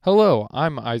Hello,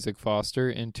 I'm Isaac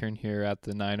Foster, intern here at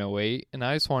the 908, and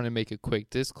I just want to make a quick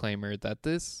disclaimer that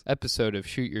this episode of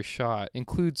Shoot Your Shot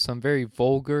includes some very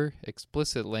vulgar,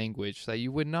 explicit language that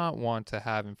you would not want to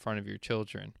have in front of your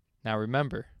children. Now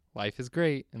remember, life is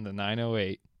great in the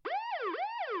 908.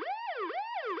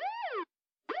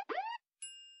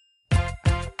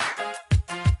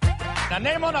 The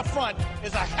name on the front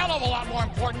is a hell of a lot more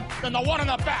important than the one on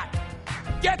the back.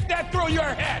 Get that through your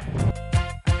head.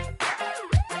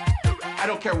 I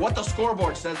don't care what the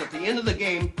scoreboard says at the end of the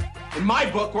game. In my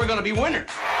book, we're going to be winners.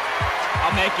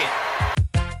 I'll make it.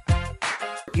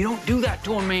 You don't do that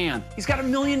to a man. He's got $1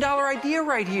 million idea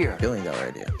right here. $1 billion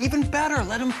idea. Even better,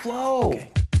 let him flow.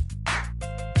 Okay.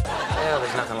 Well,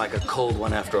 there's nothing like a cold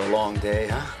one after a long day,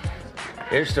 huh?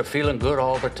 Here's to feeling good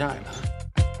all the time.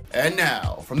 And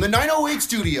now, from the 908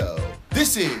 studio,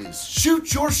 this is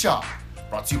Shoot Your Shot,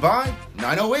 brought to you by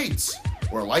 908s,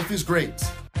 where life is great.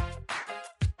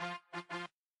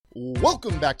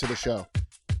 Welcome back to the show.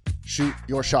 Shoot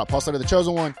Your Shot. Paul Slater, the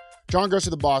chosen one. John Grosser,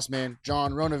 the boss man.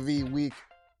 John, Rona V, week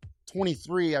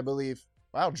 23, I believe.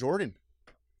 Wow, Jordan.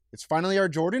 It's finally our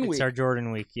Jordan week. It's our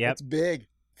Jordan week, yep. It's big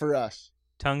for us.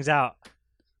 Tongues out.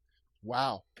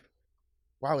 Wow.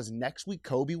 Wow, is next week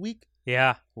Kobe week?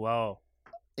 Yeah, whoa.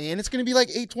 And it's going to be like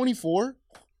 8/24.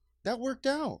 That worked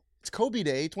out. It's Kobe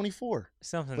Day, 8/24.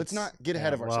 Let's not get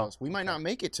ahead of ourselves. We might not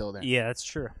make it till then. Yeah, that's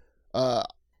true.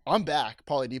 I'm back.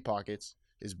 Paulie D Pockets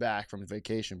is back from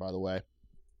vacation, by the way.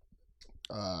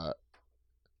 I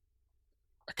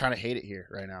kind of hate it here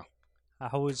right now.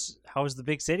 How was the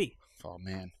big city? Oh,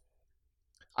 man.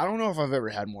 I don't know if I've ever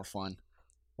had more fun.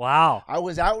 Wow. I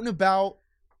was out and about.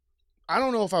 I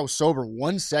don't know if I was sober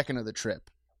 1 second of the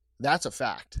trip. That's a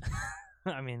fact.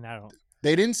 I mean, I don't.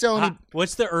 They didn't sell any.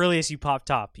 What's the earliest you popped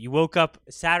top? You woke up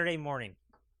Saturday morning.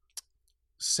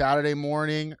 Saturday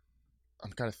morning.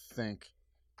 I'm got to think.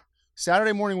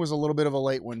 Saturday morning was a little bit of a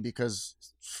late one because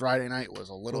Friday night was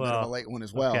a little bit of a late one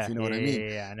as well, okay. if you know what I mean.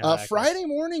 Yeah, I know Friday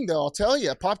morning, though, I'll tell you,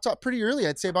 I popped up pretty early.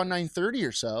 I'd say about 9:30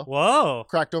 or so. Whoa.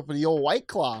 Cracked open the old White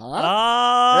Claw, huh?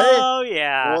 Oh, hey.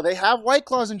 Yeah. Well, they have White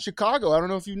Claws in Chicago. I don't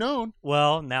know if you've known.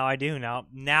 Well, now I do.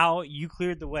 Now you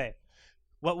cleared the way.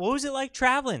 What was it like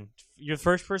traveling? You're the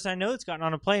first person I know that's gotten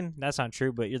on a plane. That's not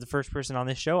true, but you're the first person on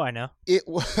this show I know. It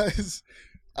was,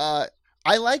 I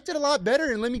liked it a lot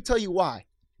better, and let me tell you why.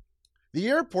 The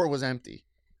airport was empty.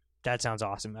 That sounds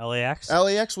awesome. LAX? There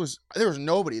was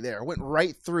nobody there. I went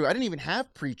right through. I didn't even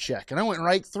have pre-check, and I went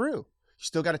right through. You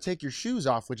still got to take your shoes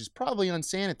off, which is probably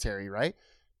unsanitary, right?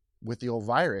 With the old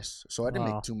virus. So that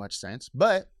didn't make too much sense.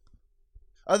 But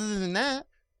other than that,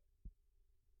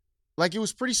 like, it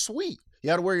was pretty sweet. You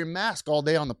had to wear your mask all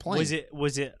day on the plane.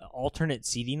 Was it alternate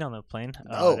seating on the plane?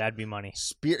 No. That'd be money.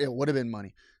 Spirit, it would have been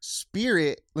money.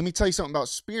 Spirit, let me tell you something about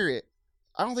Spirit.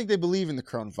 I don't think they believe in the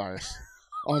coronavirus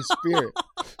on Spirit.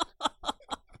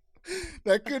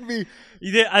 That could be.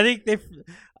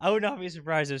 I would not be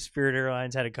surprised if Spirit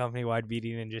Airlines had a company-wide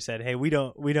meeting and just said, "Hey, we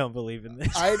don't believe in this."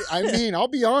 I mean, I'll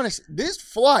be honest. This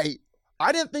flight,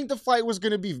 I didn't think the flight was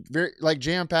going to be very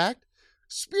jam-packed.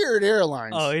 Spirit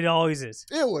Airlines. Oh, it always is.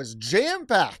 It was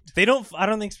jam-packed. I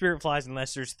don't think Spirit flies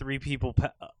unless there's 3 people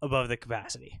above the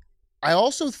capacity. I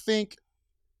also think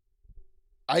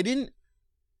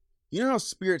you know how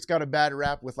Spirit's got a bad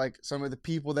rap with, like, some of the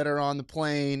people that are on the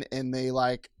plane, and they,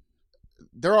 like,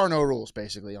 there are no rules,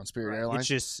 basically, on Spirit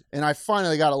Airlines. And I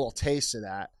finally got a little taste of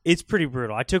that. It's pretty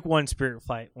brutal. I took one Spirit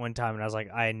flight one time, and I was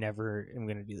like, I never am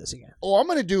going to do this again. Oh, I'm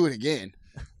going to do it again.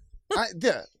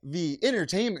 The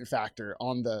entertainment factor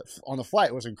on the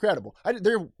flight was incredible.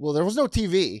 There was no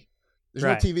TV. There's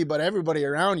no TV, but everybody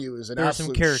around you is an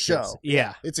absolute show.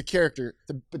 Yeah. It's a character.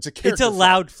 It's a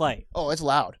loud flight. Oh, it's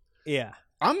loud. Yeah.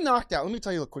 I'm knocked out. Let me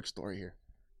tell you a quick story here.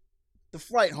 The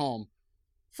flight home,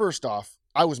 first off,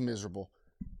 I was miserable.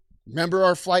 Remember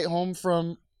our flight home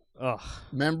from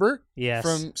Remember? Yes.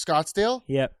 From Scottsdale?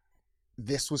 Yep.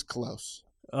 This was close.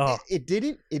 Oh. It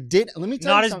didn't. Let me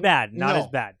tell you something. Not as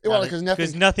bad. Well,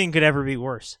 because nothing could ever be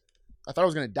worse. I thought I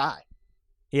was going to die.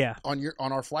 Yeah. On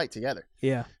our flight together.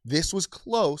 Yeah. This was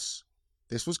close.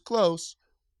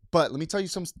 But let me tell you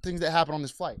some things that happened on this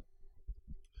flight.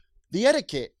 The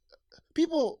etiquette.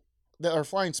 People that are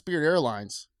flying Spirit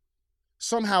Airlines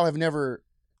somehow have never,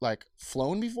 like,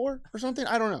 flown before or something.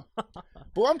 I don't know.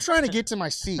 But I'm trying to get to my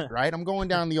seat, right? I'm going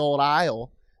down the old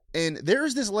aisle, and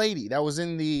there's this lady that was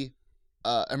in the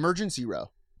emergency row.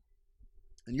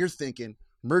 And you're thinking,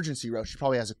 emergency row, she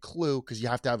probably has a clue, because you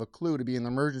have to have a clue to be in the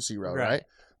emergency row, right?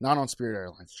 Not on Spirit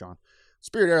Airlines, John.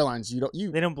 Spirit Airlines,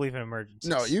 they don't believe in emergencies.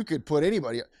 No, you could put an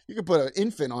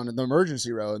infant on the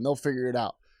emergency row, and they'll figure it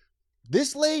out.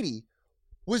 This lady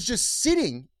was just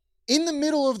sitting in the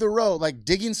middle of the road, like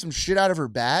digging some shit out of her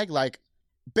bag, like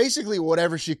basically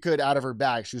whatever she could out of her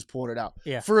bag, she was pulling it out.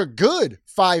 Yeah. For a good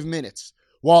 5 minutes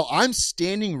while I'm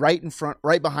standing right in front,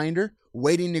 right behind her,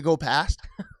 waiting to go past.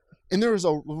 And there was a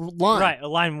line. Right, a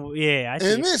line. Yeah, I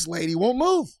see. And this lady won't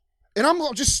move. And I'm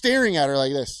just staring at her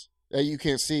like this. You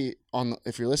can't see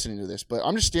if you're listening to this, but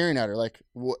I'm just staring at her like,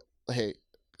 what? Hey,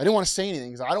 I didn't want to say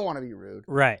anything because I don't want to be rude.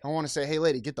 Right. I want to say, hey,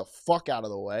 lady, get the fuck out of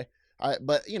the way.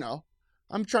 But, you know,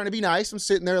 I'm trying to be nice. I'm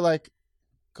sitting there like,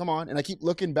 come on. And I keep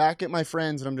looking back at my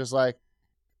friends, and I'm just like,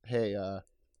 hey,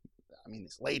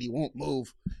 this lady won't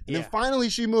move. And then finally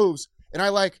she moves. And I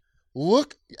like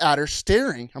look at her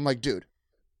staring. I'm like, dude,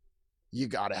 you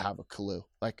got to have a clue.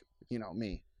 Like, you know,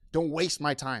 me. Don't waste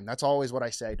my time. That's always what I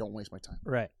say. Don't waste my time.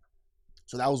 Right.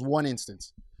 So that was one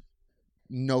instance.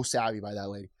 No savvy by that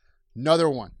lady. Another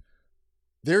one.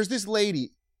 There's this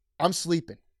lady. I'm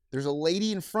sleeping. There's a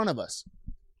lady in front of us.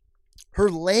 Her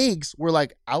legs were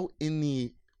like out in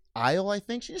the aisle, I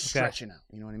think. She's stretching out.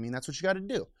 You know what I mean? That's what you got to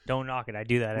do. Don't knock it. I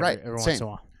do that every once in a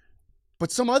while.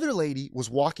 But some other lady was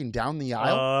walking down the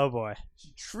aisle. Oh, boy.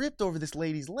 She tripped over this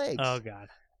lady's legs. Oh, God.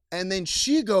 And then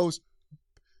she goes,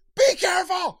 be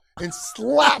careful! And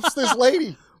slaps this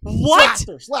lady. What?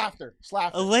 Slapped her.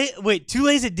 Wait, two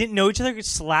ladies that didn't know each other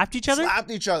slapped each other?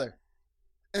 Slapped each other.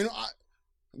 And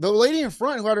the lady in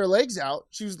front who had her legs out,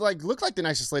 she was like, looked like the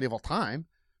nicest lady of all time.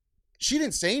 She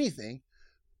didn't say anything.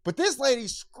 But this lady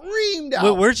screamed out.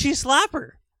 Wait, where'd she slap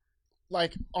her?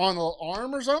 Like on the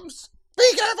arm or something.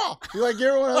 Be careful! You like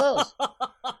get one of those.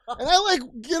 And I like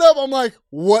get up. I'm like,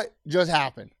 what just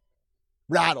happened?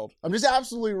 Rattled. I'm just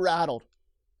absolutely rattled.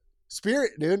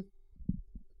 Spirit, dude.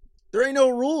 There ain't no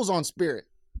rules on Spirit.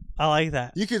 I like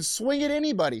that. You could swing at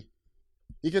anybody.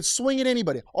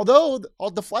 Although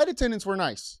the flight attendants were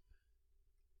nice.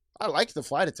 I liked the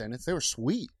flight attendants. They were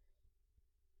sweet.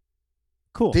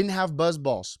 Cool. Didn't have buzz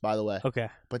balls, by the way. Okay.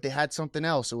 But they had something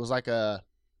else. It was like I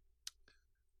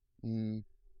don't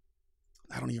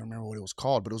even remember what it was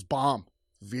called, but it was bomb.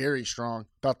 Very strong.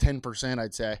 About 10%,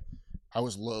 I'd say. I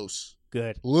was loose.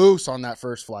 Good. Loose on that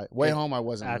first flight. Way home, I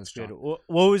wasn't. That's good. What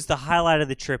was the highlight of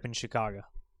the trip in Chicago?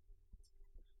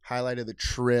 Highlight of the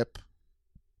trip.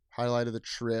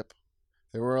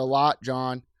 There were a lot,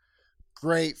 John.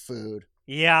 Great food.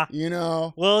 Yeah. You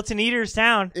know. Well, it's an eater's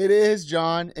town. It is,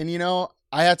 John. And, you know,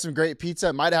 I had some great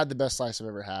pizza. Might have had the best slice I've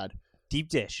ever had. Deep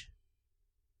dish.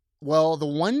 Well, the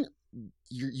one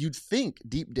you'd think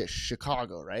deep dish,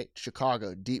 Chicago, right?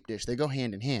 Chicago, deep dish. They go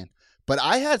hand in hand. But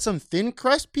I had some thin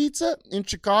crust pizza in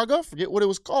Chicago. Forget what it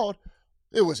was called.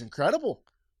 It was incredible.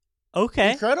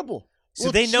 Okay. Incredible.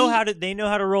 So they know how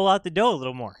to roll out the dough a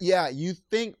little more. Yeah, you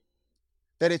think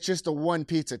that it's just a one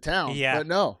pizza town. Yeah. But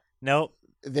no. Nope.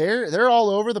 They're all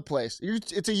over the place.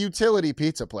 It's a utility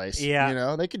pizza place. Yeah. You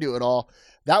know, they could do it all.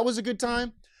 That was a good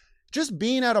time. Just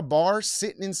being at a bar,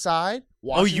 sitting inside.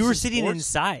 Oh, you were sitting sports.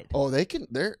 inside. Oh,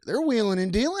 they're wheeling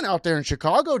and dealing out there in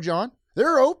Chicago, John.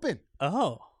 They're open.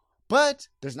 Oh. But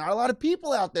there's not a lot of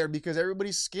people out there because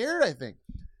everybody's scared, I think.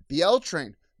 The L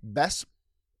train, best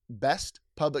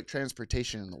public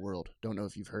transportation in the world. Don't know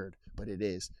if you've heard, but it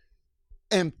is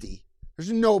empty. There's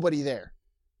nobody there.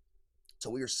 So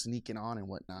we were sneaking on and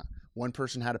whatnot. One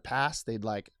person had a pass. They'd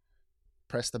like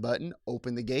press the button,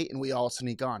 open the gate, and we all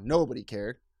sneak on. Nobody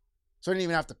cared. So I didn't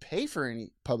even have to pay for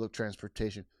any public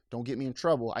transportation. Don't get me in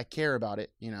trouble. I care about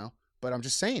it, you know. But I'm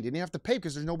just saying, didn't have to pay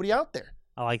because there's nobody out there.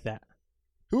 I like that.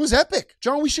 It was epic.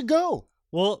 John, we should go.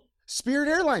 Well, Spirit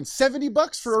Airlines,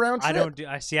 $70 for a round trip. I don't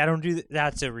do that.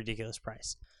 That's a ridiculous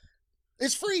price.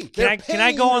 It's free. Can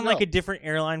I go on like a different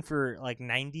airline for like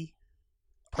 90?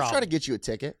 I'll try to get you a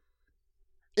ticket.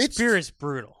 Spirit's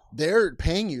brutal. They're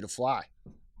paying you to fly.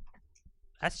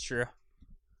 That's true.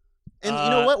 And you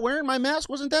know what? Wearing my mask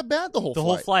wasn't that bad the whole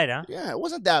flight, huh? Yeah, it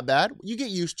wasn't that bad. You get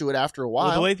used to it after a while.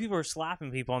 Well, the way people are slapping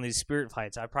people on these Spirit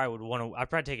flights, I'd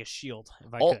probably take a shield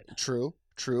if I could. True.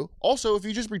 Also, if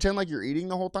you just pretend like you're eating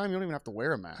the whole time, you don't even have to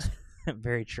wear a mask.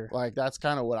 Very true. Like, that's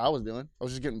kind of what I was doing. I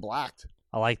was just getting blacked.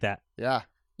 I like that. Yeah. It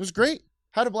was great.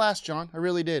 Had a blast, John. I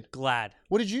really did. Glad.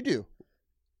 What did you do?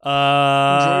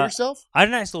 Enjoy yourself? I had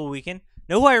a nice little weekend.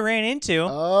 Know who I ran into?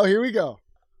 Oh, here we go.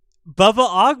 Bubba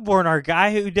Ogborn, our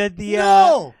guy who did the...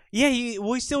 No! Yeah,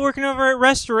 he's still working over at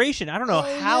Restoration. I don't know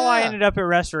how I ended up at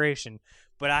Restoration,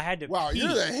 but I had to Wow, pee. you're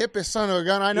the hippest son of a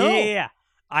gun I know. Yeah.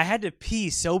 I had to pee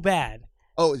so bad.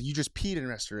 Oh, you just peed in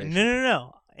Restoration?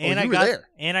 No. And you were there.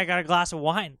 And I got a glass of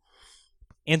wine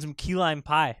and some key lime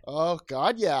pie. Oh,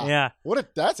 God, yeah. Yeah.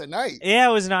 That's a night. Yeah,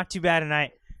 it was not too bad a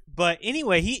night. But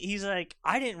anyway, he's like,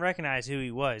 I didn't recognize who he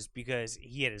was because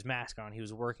he had his mask on. He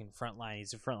was working frontline.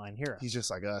 He's a frontline hero. He's just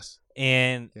like us.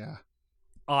 And yeah,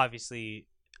 obviously,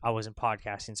 I wasn't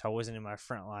podcasting, so I wasn't in my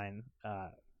frontline,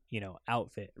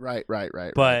 outfit. Right.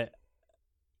 But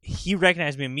he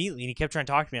recognized me immediately, and he kept trying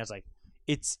to talk to me. I was like,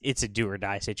 it's a do or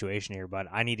die situation here, but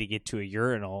I need to get to a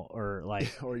urinal or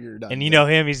like, or you're done. and you know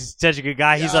him, he's such a good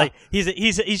guy. Yeah. He's like,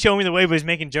 he's showing me the way, but he's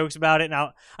making jokes about it. And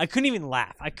I couldn't even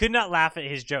laugh. I could not laugh at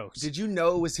his jokes. Did you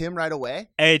know it was him right away?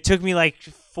 It took me like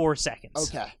 4 seconds.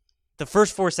 Okay. The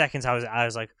first 4 seconds, I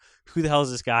was like, who the hell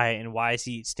is this guy, and why is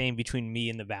he staying between me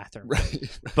and the bathroom?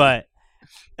 Right. But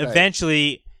Right.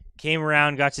 eventually came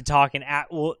around, got to talking.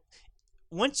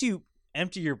 Once you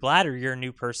empty your bladder, you're a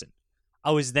new person.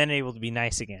 I was then able to be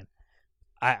nice again.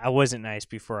 I wasn't nice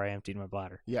before I emptied my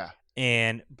bladder. Yeah.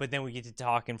 But then we get to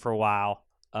talking for a while.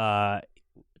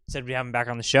 Said we'd have him back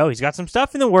on the show. He's got some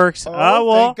stuff in the works. Oh,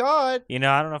 Well, thank God. I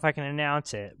don't know if I can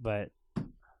announce it, but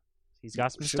he's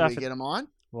got some Should stuff. we get him on?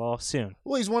 Well, soon.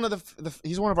 Well, he's one of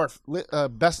he's one of our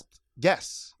best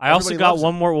guests. I also Everybody got loves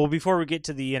one him. more. Well, before we get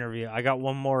to the interview, I got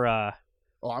one more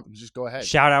Just go ahead.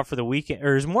 shout out for the weekend.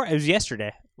 Or it was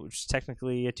yesterday, which is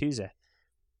technically a Tuesday.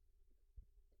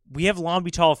 We have Long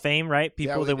Beach Hall of Fame, right?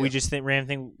 People we that we do. just think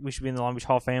we should be in the Long Beach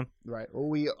Hall of Fame. Right. Well,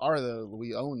 we own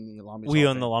the Long Beach. We Hall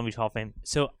own of the Fame. Long Beach Hall of Fame.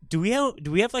 So do we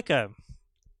have like a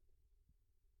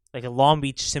Long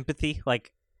Beach sympathy?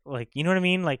 Like you know what I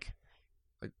mean? Like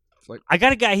I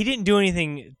got a guy. He didn't do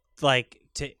anything like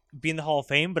to be in the Hall of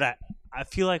Fame, but I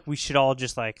feel like we should all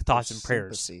just like thoughts and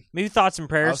prayers. Sympathy. Maybe thoughts and I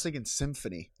prayers. was thinking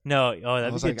symphony. No, I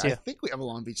that'd was be good like, too. I think we have a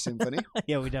Long Beach Symphony.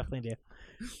 Yeah, we definitely do.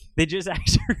 They just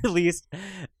actually released.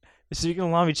 Speaking of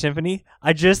Long Beach Symphony,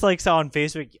 I just saw on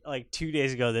Facebook 2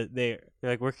 days ago that they're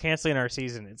like, we're canceling our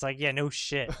season. It's like, yeah, no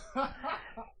shit.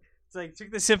 It's like,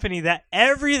 took the symphony that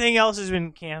everything else has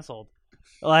been canceled.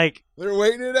 Like They're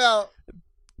waiting it out.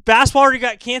 basketball already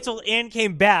got canceled and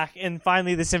came back, and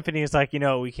finally the symphony is like,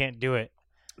 we can't do it.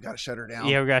 We gotta shut her down.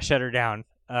 Yeah, we gotta shut her down.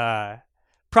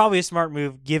 Probably a smart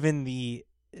move given the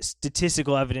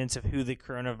statistical evidence of who the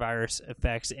coronavirus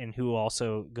affects and who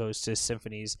also goes to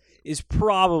symphonies is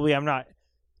probably. I'm not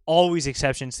always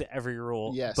exceptions to every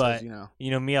rule. Yes, but as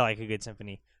you know. me, I like a good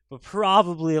symphony. But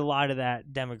probably a lot of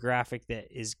that demographic that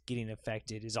is getting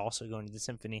affected is also going to the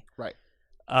symphony. Right.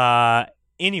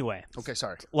 Anyway, Okay.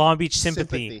 Sorry. Long Beach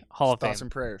Sympathy Hall of Fame. Thoughts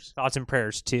and prayers. Thoughts and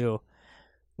prayers too.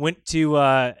 Went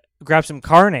to grab some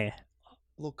carne. A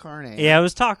little carne. Yeah, it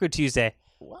was Taco Tuesday.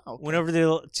 Wow. Okay. Went over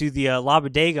to the La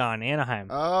Bodega in Anaheim,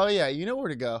 Oh yeah, you know where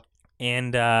to go.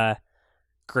 and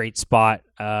great spot,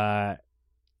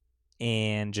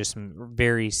 and just some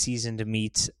very seasoned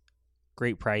meats,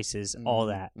 great prices, all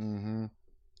that. Mm-hmm.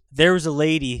 There was a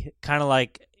lady, kind of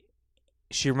like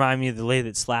she reminded me of the lady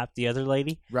that slapped the other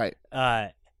lady. Right.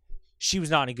 She was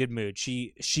not in a good mood.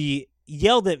 She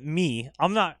yelled at me.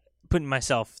 I'm not putting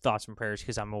myself thoughts and prayers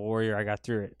because I'm a warrior. I got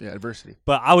through it. Yeah. Adversity.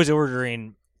 But I was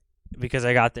ordering because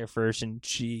I got there first, and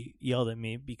she yelled at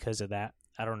me because of that.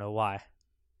 I don't know why.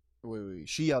 Wait.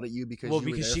 She yelled at you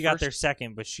because She got there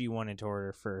second, but she wanted to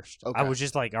order first. Okay. I was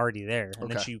just already there, and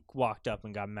then Okay. she walked up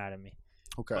and got mad at me.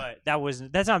 Okay. But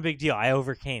that's not a big deal. I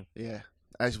overcame, Yeah.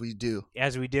 As we do.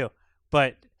 as we do.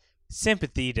 But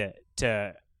sympathy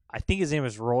to I think his name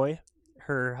was Roy.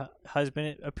 Her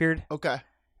husband appeared. Okay.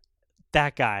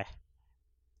 That guy.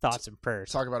 Thoughts and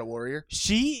prayers. Talk about a warrior.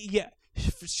 She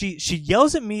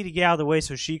yells at me to get out of the way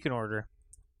so she can order.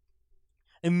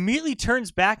 Immediately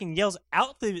turns back and yells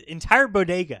out the entire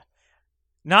bodega.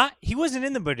 He wasn't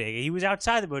in the bodega. He was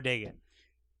outside the bodega.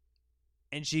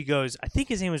 And she goes, I think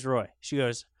his name was Roy. She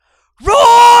goes,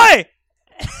 Roy!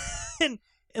 and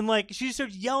she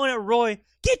starts yelling at Roy,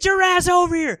 get your ass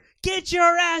over here! Get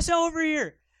your ass over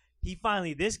here!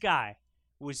 This guy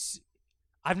was,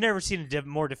 I've never seen a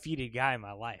more defeated guy in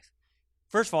my life.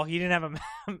 First of all, he didn't have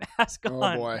a mask on.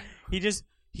 Oh boy. He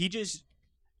just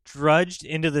drudged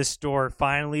into the store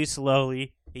finally,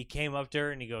 slowly. He came up to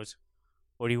her and he goes,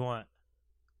 what do you want?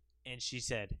 And she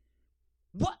said,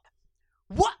 What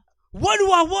do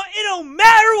I want? It don't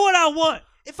matter what I want.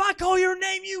 If I call your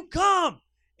name, you come.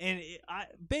 And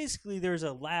basically there's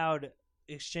a loud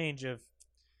exchange of,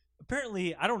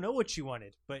 apparently, I don't know what she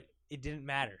wanted, but it didn't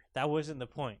matter. That wasn't the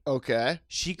point. Okay.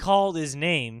 She called his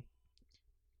name,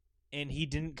 and he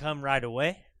didn't come right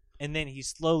away. And then he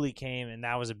slowly came, and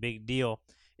that was a big deal.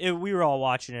 We were all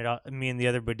watching it, me and the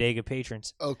other bodega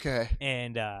patrons. Okay.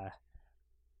 And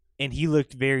he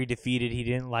looked very defeated. He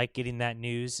didn't like getting that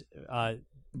news That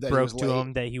he broke was to late.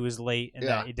 him that he was late, and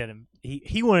Yeah. that it didn't.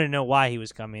 He wanted to know why he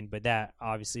was coming, but that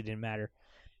obviously didn't matter.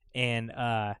 And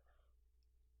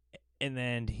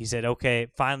then he said, okay,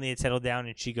 finally it settled down,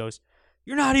 and she goes,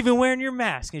 you're not even wearing your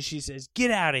mask. And she says, get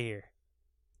out of here.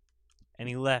 And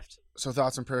he left. So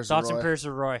thoughts and prayers. Thoughts to Roy. and prayers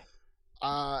of Roy.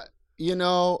 You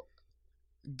know,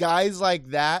 guys like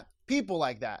that, people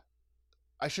like that,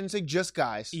 I shouldn't say just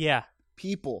guys. Yeah.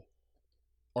 People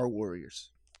are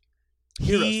warriors.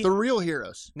 Heroes. The real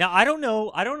heroes. Now, I don't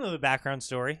know the background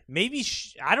story. Maybe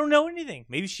I don't know anything.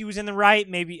 Maybe she was in the right.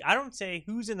 Maybe I don't say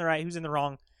who's in the right, who's in the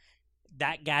wrong.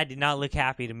 That guy did not look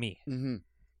happy to me.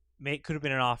 Mm-hmm. It could have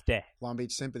been an off day. Long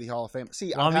Beach Sympathy Hall of Fame.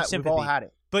 See, Long Beach we've Sympathy. all had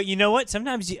it. But you know what?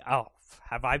 Sometimes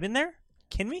have I been there?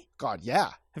 Can we? God,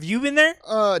 yeah. Have you been there?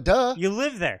 Duh. You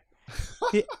live there.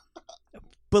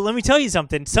 But let me tell you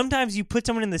something. Sometimes you put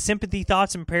someone in the sympathy,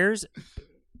 thoughts, and prayers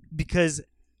because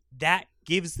that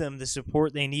gives them the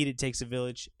support they need. It takes a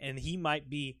village. And he might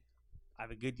be, I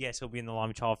have a good guess, he'll be in the Long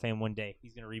Beach Hall of Fame one day.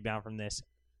 He's going to rebound from this.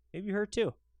 Maybe her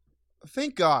too.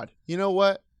 Thank God. You know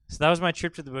what? So that was my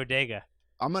trip to the bodega.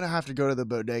 I'm going to have to go to the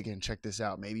bodega and check this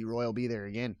out. Maybe Roy will be there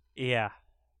again. Yeah.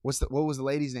 What was the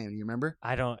lady's name? Do you remember?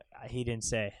 He didn't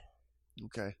say.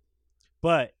 Okay.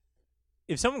 But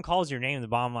if someone calls your name, the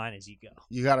bottom line is you go.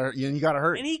 You gotta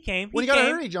hurry. And he came. Well, you gotta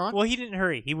hurry, John. Well, he didn't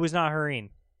hurry. He was not hurrying.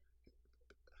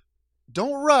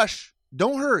 Don't rush.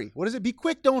 Don't hurry. What is it? Be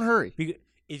quick. Don't hurry.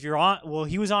 If you're on, well,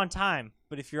 he was on time.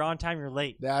 But if you're on time, you're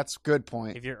late. That's a good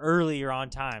point. If you're early, you're on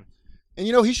time. And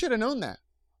he should have known that.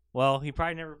 Well, he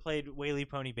probably never played Whaley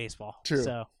Pony baseball. True.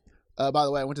 So, by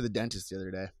the way, I went to the dentist the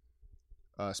other day.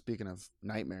 Speaking of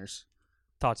nightmares.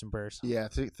 Thoughts and prayers. Yeah.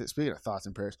 Speaking of thoughts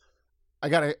and prayers, I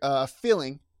got a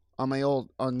filling on the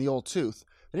old tooth.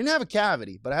 I didn't have a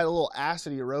cavity, but I had a little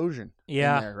acid erosion in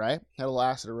there, right? Had a little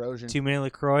acid erosion. Too many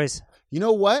LaCroix. You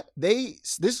know what?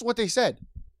 This is what they said.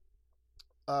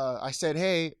 I said,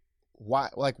 hey, why?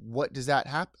 Like, what does that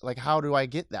happen? Like, how do I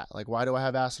get that? Like, why do I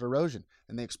have acid erosion?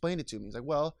 And they explained it to me. He's like,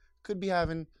 well, could be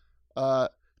having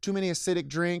too many acidic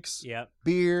drinks,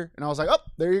 beer. And I was like, oh,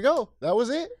 there you go. That was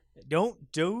it. Do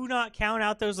not count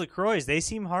out those LaCroix. They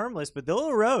seem harmless, but they'll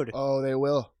erode. Oh, they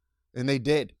will. And they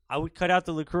did. I would cut out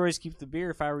the LaCroix, keep the beer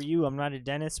if I were you. I'm not a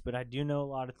dentist, but I do know a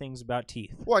lot of things about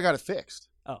teeth. Well, I got it fixed.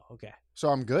 Oh, okay. So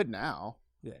I'm good now.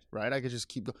 Good. Right? I could just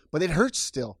keep going. But it hurts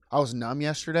still. I was numb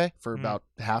yesterday for about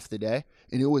half the day,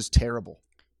 and it was terrible.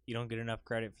 You don't get enough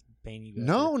credit for the pain you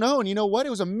go No. And you know what? It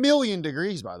was 1,000,000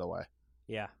 degrees, by the way.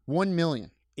 Yeah.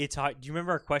 1,000,000. It's hot. Do you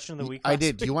remember our question of the week? I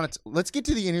did. Do you want to? Let's get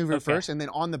to the interview first, and then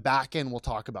on the back end, we'll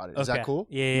talk about it. Is that cool?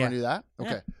 Yeah. You want to do that?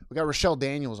 Okay. Yeah. We got Rochelle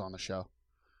Daniels on the show.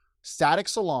 Static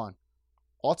Salon.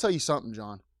 I'll tell you something,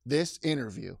 John. This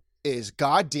interview is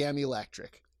goddamn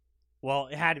electric. Well,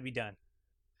 it had to be done.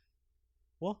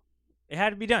 It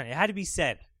had to be done. It had to be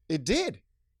said. It did.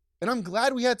 And I'm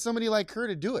glad we had somebody like her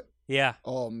to do it. Yeah.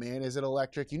 Oh, man, is it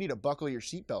electric? You need to buckle your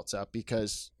seatbelts up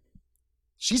because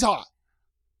she's hot.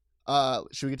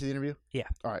 Should we get to the interview? Yeah.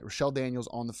 All right. Rochelle Daniels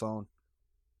on the phone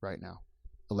right now.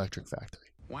 Electric Factory.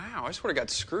 Wow, I sort of got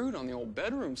screwed on the old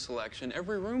bedroom selection.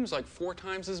 Every room's like 4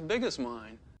 times as big as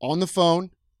mine. On the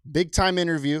phone, big time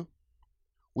interview.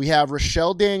 We have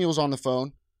Rochelle Daniels on the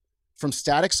phone from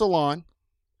Static Salon.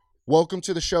 Welcome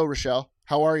to the show, Rochelle.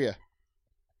 How are you?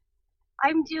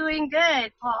 I'm doing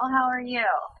good, Paul. How are you?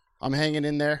 I'm hanging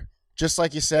in there. Just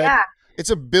like you said. Yeah. It's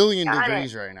 1,000,000,000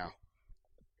 degrees right now.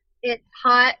 It's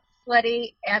hot,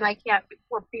 sweaty, and I can't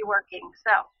be working.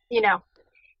 So,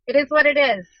 it is what it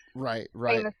is. Right.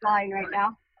 Famous line right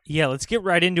now. Yeah, let's get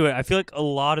right into it. I feel like a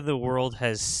lot of the world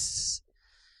has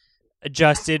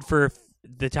adjusted for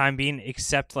the time being,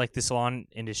 except like the salon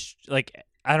industry. Like,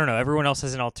 I don't know, everyone else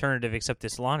has an alternative except the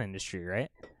salon industry, right?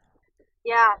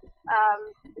 Yeah,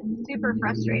 super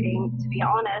frustrating, to be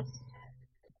honest.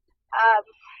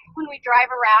 When we drive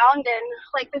around, and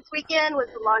like this weekend was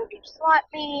the Long Beach swap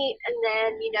meet, and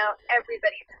then,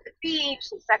 everybody's at the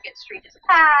beach, and 2nd Street is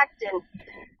packed, and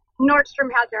Nordstrom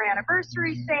had their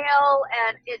anniversary sale,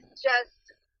 and it's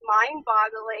just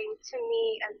mind-boggling to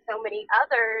me and so many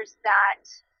others that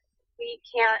we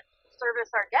can't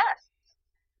service our guests.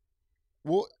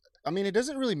 Well, I mean, it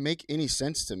doesn't really make any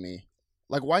sense to me.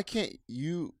 Like, why can't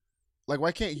you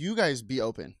guys be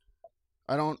open?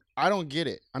 I don't get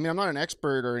it. I mean, I'm not an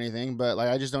expert or anything, but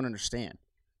I just don't understand.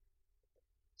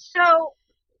 So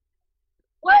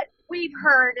what we've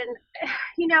heard, and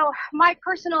my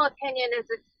personal opinion is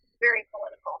it's very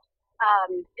political,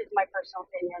 is my personal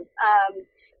opinion.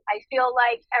 I feel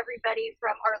like everybody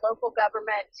from our local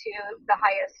government to the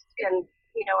highest in,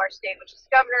 our state, which is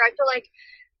the governor, I feel like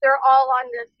they're all on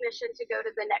this mission to go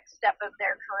to the next step of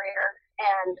their career.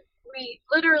 And we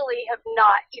literally have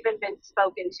not even been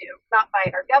spoken to, not by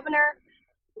our governor,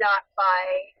 not by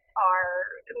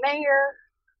our mayor.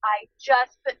 I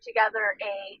just put together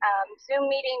a Zoom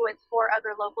meeting with 4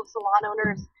 other local salon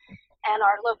owners and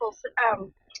our local,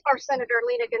 our Senator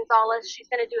Lena Gonzalez. She's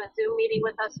going to do a Zoom meeting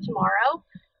with us tomorrow.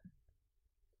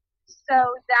 So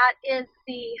that is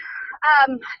the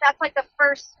That's like the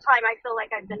first time I feel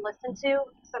like I've been listened to,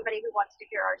 somebody who wants to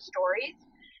hear our stories.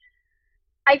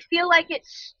 I feel like it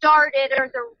started, or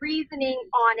the reasoning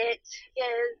on it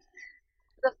is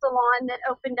the salon that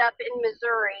opened up in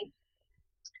Missouri,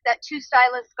 that 2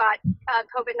 stylists got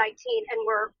COVID-19 and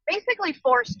were basically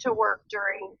forced to work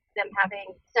during them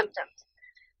having symptoms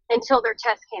until their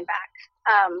test came back.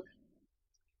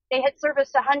 They had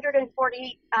serviced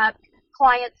 140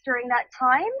 clients during that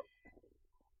time,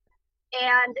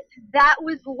 and that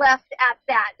was left at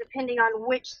that, depending on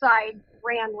which side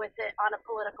ran with it on a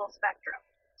political spectrum.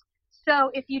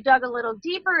 So if you dug a little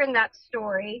deeper in that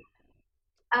story,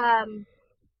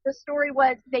 the story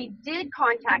was they did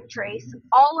contact trace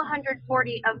all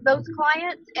 140 of those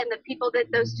clients and the people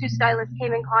that those 2 stylists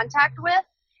came in contact with,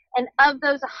 and of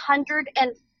those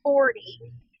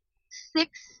 140,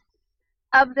 6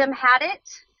 of them had it,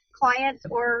 clients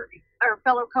or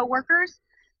fellow coworkers,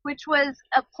 which was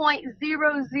a 0.003%,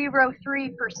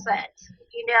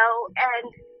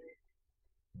 and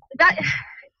that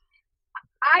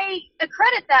I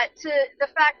accredit that to the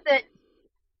fact that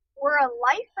we're a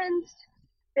licensed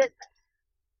business.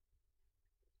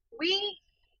 We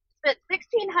spent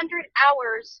 1,600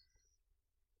 hours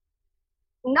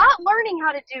not learning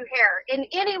how to do hair in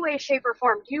any way, shape, or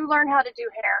form. Do you learn how to do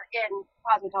hair in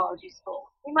cosmetology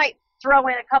school? You might throw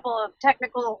in a couple of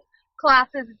technical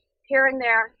classes here and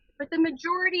there, but the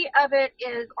majority of it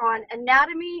is on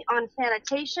anatomy, on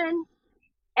sanitation,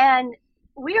 and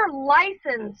we are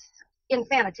licensed in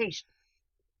sanitation.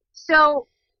 So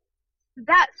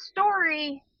that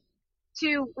story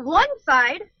to one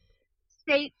side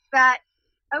states that,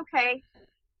 okay,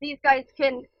 these guys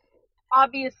can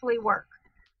obviously work.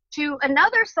 To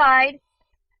another side,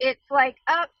 it's like,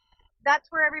 oh,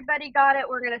 that's where everybody got it.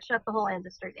 We're going to shut the whole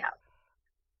industry down.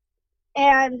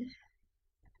 And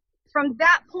from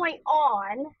that point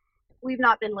on, we've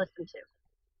not been listened to.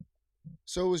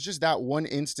 So it was just that one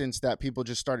instance that people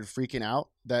just started freaking out,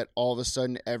 that all of a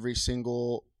sudden every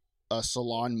single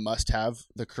salon must have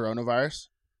the coronavirus?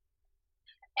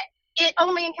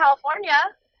 Only in California.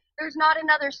 There's not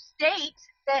another state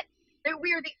that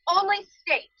we are the only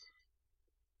state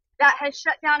that has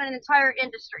shut down an entire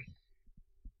industry.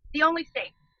 The only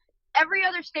state. Every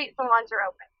other state salons are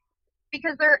open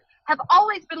because they have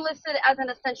always been listed as an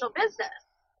essential business.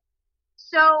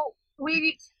 So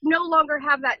we no longer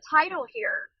have that title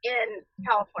here in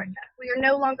California. We are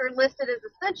no longer listed as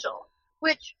essential,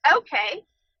 which, okay,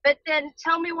 but then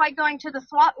tell me why going to the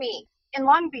swap meet in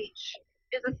Long Beach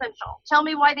is essential. Tell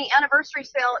me why the anniversary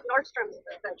sale at Nordstrom's is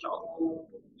essential.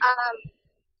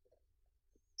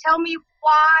 Tell me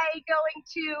why going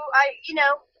to, I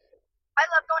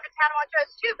love going to Panama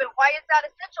Joe's too, but why is that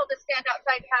essential to stand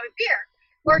outside and have a beer?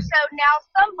 Or so now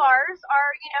some bars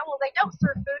are, they don't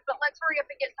serve food, but let's hurry up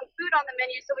and get some food on the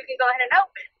menu so we can go ahead and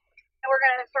open. And we're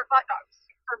going to serve hot dogs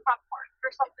or popcorn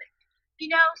or something.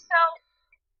 So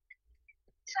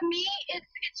to me,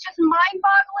 it's just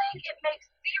mind-boggling. It makes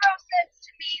zero sense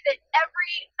to me that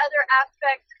every other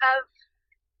aspect of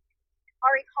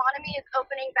our economy is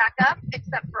opening back up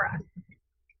except for us.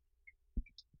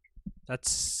 That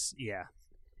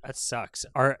sucks.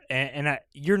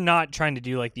 You're not trying to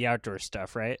do like the outdoor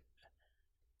stuff, right?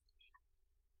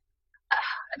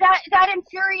 That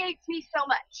infuriates me so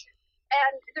much.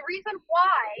 And the reason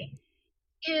why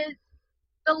is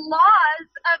the laws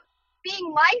of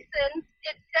being licensed,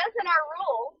 it says in our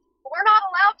rules, we're not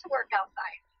allowed to work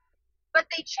outside. But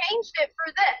they changed it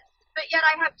for this. But yet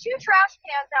I have 2 trash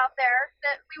cans out there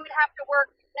that we would have to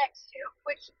work next to,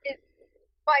 which is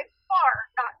by far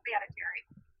not sanitary.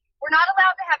 We're not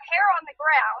allowed to have hair on the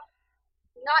ground.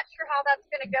 Not sure how that's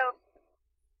going to go.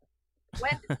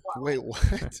 Wait, what?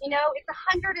 It's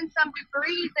 100 and some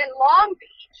degrees in Long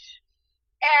Beach,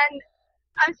 and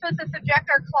I'm supposed to subject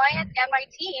our client and my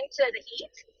team to the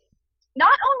heat.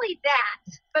 Not only that,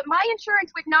 but my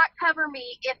insurance would not cover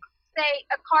me if, say,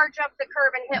 a car jumped the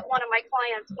curb and hit one of my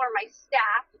clients or my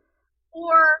staff,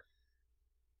 or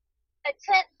a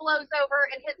tent blows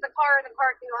over and hits a car in the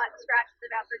parking lot and scratches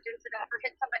it up or dents it up or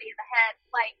hits somebody in the head.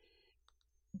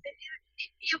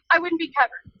 I wouldn't be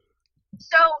covered.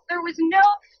 So there was no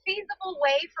feasible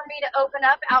way for me to open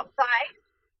up outside,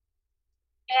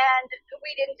 and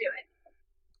we didn't do it.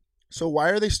 So why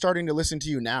are they starting to listen to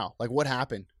you now? Like, what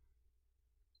happened?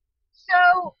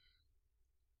 So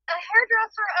a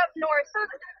hairdresser up north, so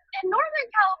in Northern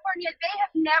California, they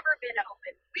have never been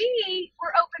open. We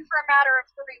were open for a matter of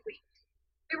 3 weeks.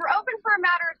 We were open for a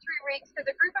matter of 3 weeks because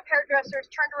a group of hairdressers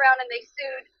turned around and they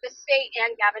sued the state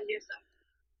and Gavin Newsom.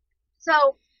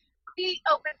 So we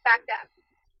opened back up.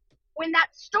 When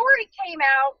that story came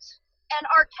out and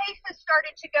our cases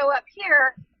started to go up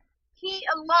here, he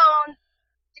alone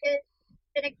did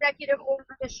an executive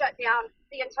order to shut down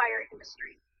the entire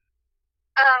industry.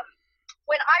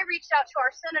 When I reached out to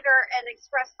our senator and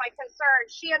expressed my concern,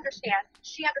 she understands.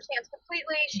 She understands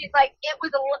completely. She's like, it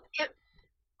was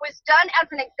done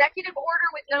as an executive order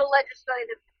with no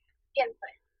legislative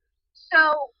input.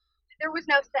 So there was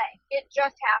no say. It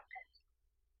just happened.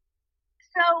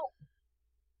 So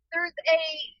there's a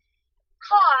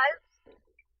cause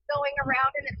going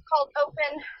around, and it's called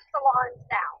Open Salons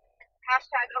Now.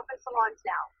 Hashtag Open Salons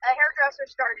Now. A hairdresser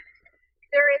started it.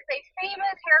 There is a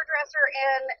famous hairdresser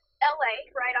in LA,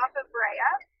 right off of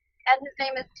Brea, and his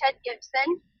name is Ted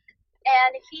Gibson,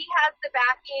 and he has the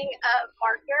backing of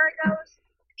Mark Garagos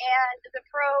and the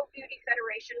Pro Beauty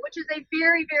Federation, which is a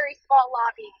very, very small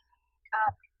lobbying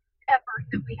effort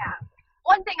that we have.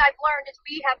 One thing I've learned is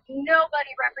we have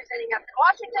nobody representing us in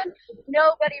Washington,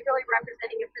 nobody really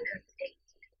representing us in the state.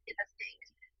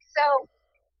 So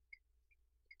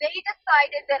they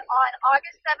decided that on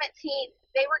August 17th,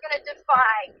 they were going to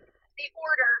defy the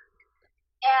order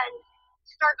and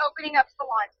start opening up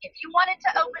salons. If you wanted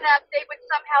to open up, they would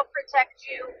somehow protect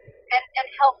you and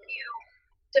help you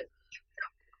to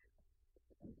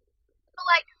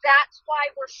like that's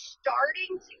why we're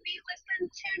starting to be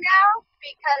listened to now,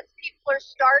 because people are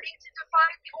starting to defy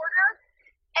the order.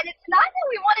 And it's not that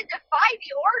we want to defy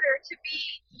the order to be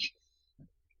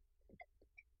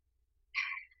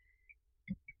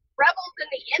rebels in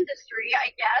the industry, I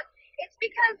guess. It's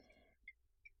because,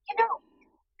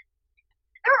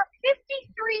 there are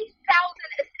 53,000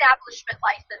 establishment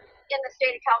licenses in the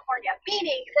state of California,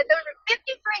 meaning that there are 53,000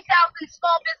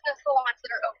 small business salons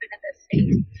that are open in this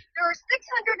state. There are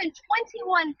 621,000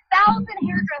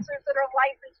 hairdressers that are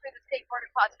licensed through the State Board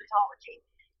of Cosmetology.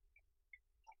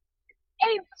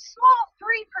 A small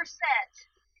 3%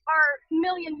 are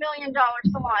million-dollar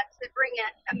salons that bring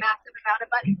in a massive amount of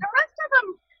money. The rest of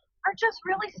them are just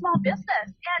really small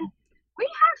business, and we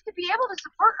have to be able to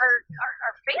support our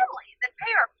families and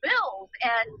pay our bills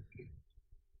and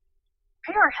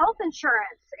pay our health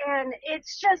insurance. And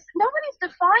it's just, nobody's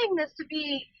defying this to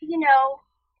be,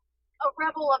 a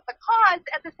rebel of the cause.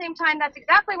 At the same time, that's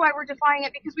exactly why we're defying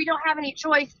it, because we don't have any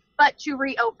choice but to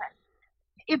reopen.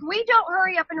 If we don't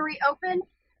hurry up and reopen,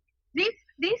 these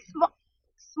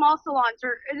small salons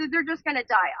they're just going to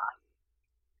die off.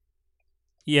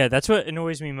 Yeah, that's what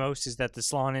annoys me most, is that the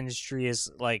salon industry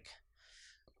is like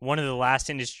one of the last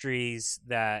industries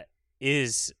that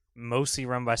is mostly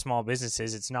run by small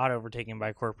businesses. It's not overtaken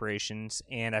by corporations,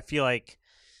 and I feel like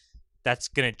that's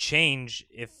going to change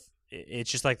if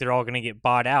it's just like they're all going to get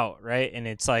bought out, right? And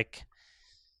it's like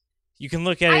you can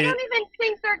look at it. I don't even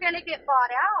think they're going to get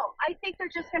bought out. I think they're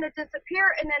just going to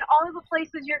disappear, and then all of the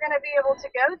places you're going to be able to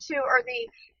go to are the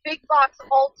big box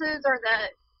Ultas or the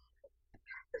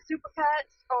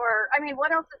Supercuts, or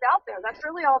what else is out there? That's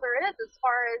really all there is as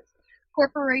far as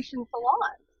corporation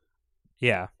salons.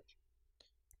 Yeah.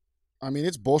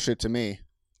 It's bullshit to me.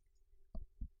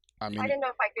 I didn't know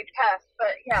if I could cuss,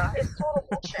 but yeah, it's total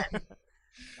bullshit.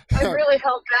 I really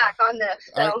held back on this.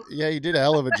 So. Yeah, you did a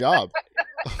hell of a job.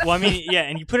 Well, yeah,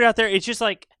 and you put it out there. It's just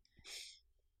like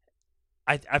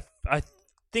I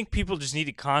think people just need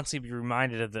to constantly be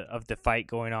reminded of the fight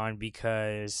going on,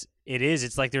 because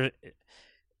it's like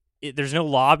there's no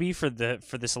lobby for the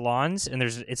salons, and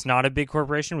it's not a big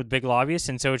corporation with big lobbyists,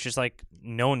 and so it's just like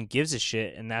no one gives a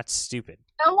shit, and that's stupid.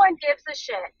 No one gives a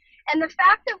shit. And the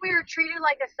fact that we are treated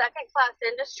like a second-class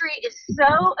industry is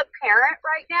so apparent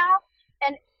right now.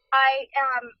 And I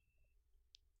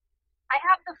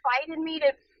have the fight in me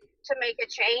to make a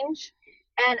change,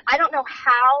 and I don't know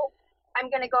how I'm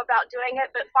going to go about doing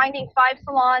it, but finding 5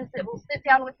 salons that will sit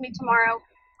down with me tomorrow,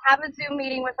 have a Zoom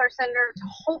meeting with our senator to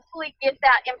hopefully get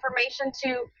that information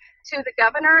to the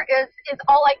governor is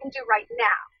all I can do right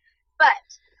now.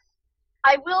 But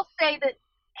I will say that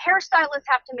hairstylists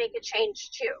have to make a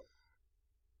change too,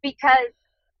 because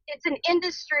it's an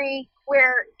industry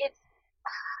where it's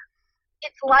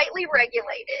lightly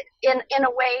regulated in a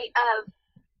way of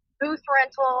booth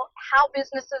rental, how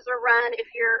businesses are run, if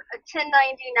you're a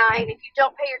 1099, if you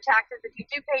don't pay your taxes, if you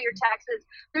do pay your taxes.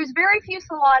 There's very few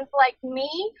salons like me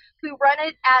who run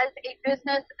it as a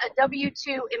business, a W-2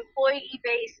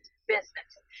 employee-based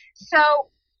business. So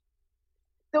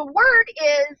the word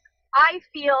is, I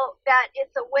feel that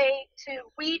it's a way to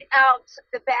weed out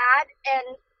the bad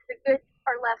and the good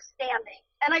are left standing.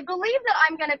 And I believe that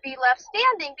I'm going to be left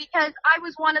standing because I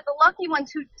was one of the lucky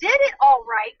ones who did it all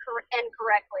right and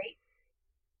correctly.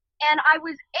 And I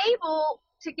was able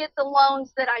to get the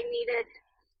loans that I needed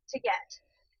to get.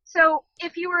 So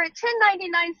if you were a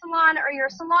 1099 salon, or you're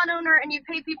a salon owner and you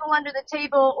pay people under the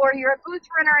table, or you're a booth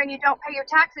renter and you don't pay your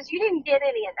taxes, you didn't get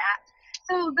any of that.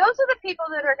 So those are the people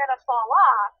that are going to fall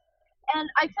off. And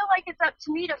I feel like it's up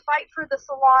to me to fight for the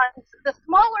salons, the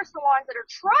smaller salons that are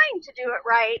trying to do it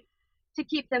right, to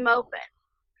keep them open.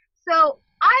 So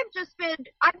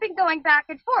I've been going back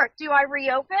and forth. Do I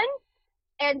reopen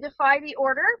and defy the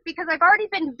order? Because I've already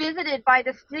been visited by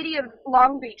the city of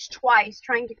Long Beach twice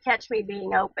trying to catch me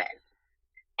being open.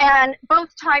 And both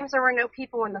times there were no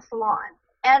people in the salon.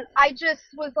 And I just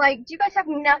was like, do you guys have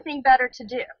nothing better to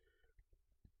do?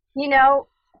 You know,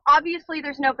 obviously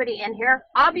there's nobody in here.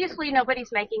 Obviously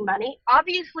nobody's making money.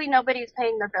 Obviously nobody's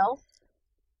paying their bills.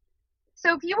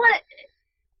 So if you want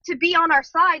to be on our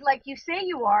side like you say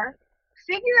you are,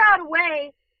 figure out a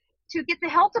way to get the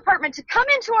health department to come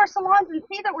into our salons and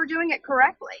see that we're doing it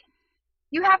correctly.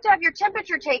 You have to have your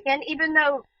temperature taken, even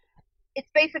though it's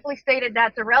basically stated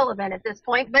that's irrelevant at this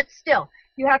point, but still,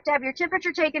 you have to have your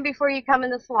temperature taken before you come in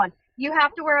the salon. You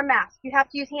have to wear a mask. You have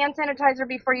to use hand sanitizer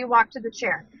before you walk to the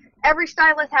chair. Every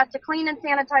stylist has to clean and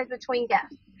sanitize between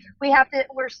guests.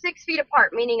 We're 6 feet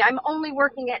apart, meaning I'm only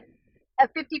working at a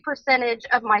 50%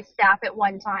 of my staff at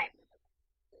one time.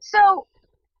 So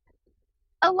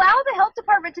allow the health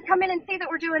department to come in and see that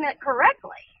we're doing it correctly.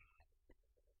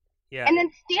 Yeah. And then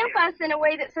stamp us in a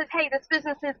way that says, hey, this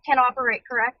businesses can operate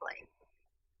correctly.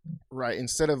 Right.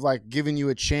 Instead of like giving you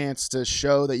a chance to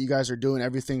show that you guys are doing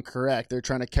everything correct, they're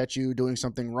trying to catch you doing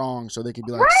something wrong so they could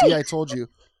be like, see, I told you.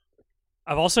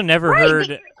 I've also never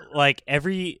heard, like,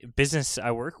 every business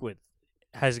I work with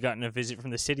has gotten a visit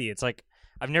from the city. It's like,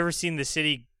 I've never seen the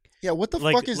city. Yeah, what the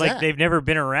fuck is that? Like, they've never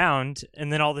been around,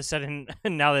 and then all of a sudden,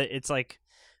 now that it's like,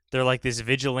 they're like this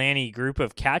vigilante group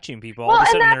of catching people. All of a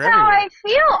sudden, and that's they're how everywhere. I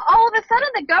feel. All of a sudden,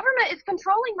 the government is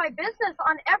controlling my business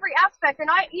on every aspect. And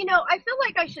I feel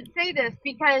like I should say this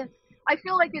because I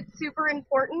feel like it's super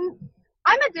important.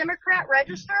 I'm a Democrat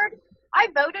registered. I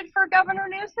voted for Governor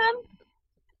Newsom.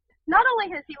 Not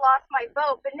only has he lost my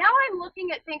vote, but now I'm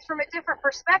looking at things from a different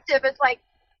perspective. It's like,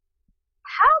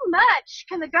 how much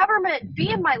can the government be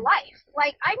in my life?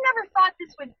 Like, I never thought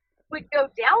this would go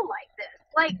down like this.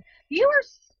 Like, you are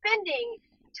spending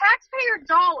taxpayer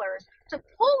dollars to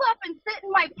pull up and sit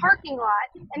in my parking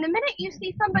lot, and the minute you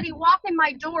see somebody walk in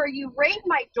my door, you raid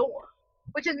my door,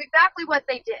 which is exactly what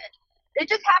they did. It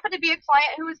just happened to be a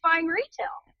client who was buying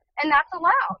retail, and that's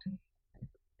allowed.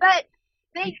 But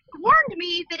they warned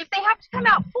me that if they have to come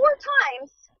out 4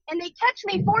 times and they catch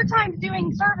me 4 times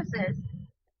doing services,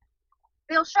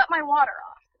 they'll shut my water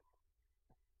off.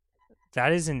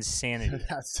 That is insanity.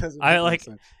 That doesn't I make like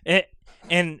sense. it,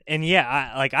 and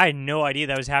yeah, I had no idea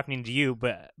that was happening to you.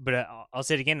 But I'll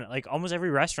say it again. Like almost every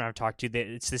restaurant I've talked to,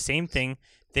 it's the same thing.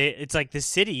 It's like the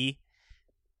city,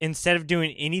 instead of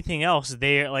doing anything else,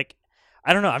 they're like,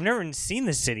 I don't know. I've never seen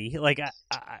the city. Like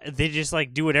they just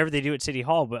like do whatever they do at City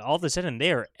Hall, but all of a sudden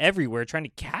they are everywhere trying to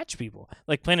catch people,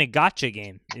 like playing a gotcha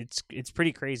game. It's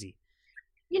pretty crazy.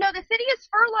 You know, the city is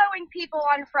furloughing people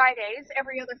on Fridays,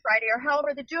 every other Friday, or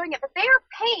however they're doing it, but they are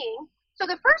paying. So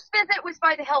the first visit was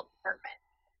by the health department.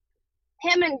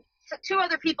 Him and 2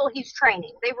 other people he's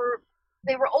training. They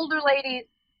were older ladies.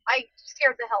 I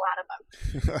scared the hell out of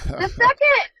them.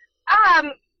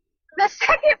 The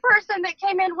second person that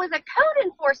came in was a code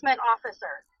enforcement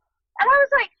officer. And I was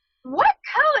like, what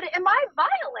code am I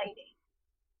violating?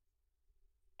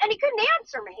 And he couldn't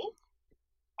answer me.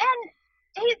 And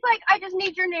he's like, I just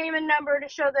need your name and number to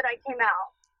show that I came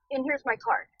out. And here's my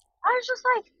card. I was just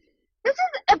like, this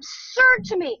is absurd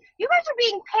to me. You guys are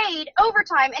being paid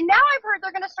overtime. And now I've heard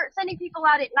they're going to start sending people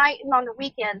out at night and on the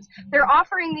weekends. They're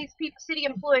offering these people, city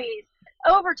employees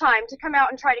overtime to come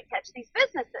out and try to catch these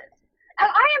businesses. And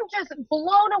I am just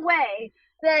blown away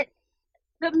that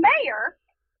the mayor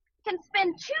can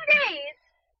spend 2 days,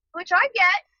 which I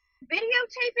get,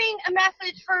 videotaping a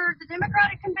message for the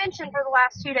Democratic convention for the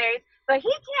last 2 days, but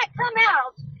he can't come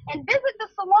out and visit the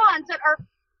salons that are,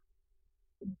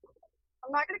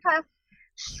 I'm not going to cuss,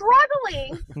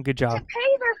 struggling Good job. to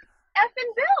pay their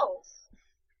effing bills.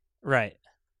 Right.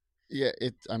 Yeah,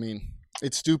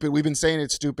 it's stupid. We've been saying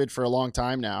it's stupid for a long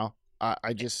time now.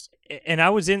 And I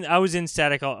was in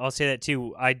Static. I'll say that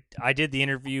too. I did the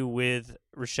interview with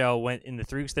Rochelle when in the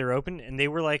 3 weeks they were open, and they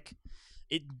were like,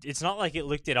 it's not like it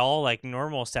looked at all like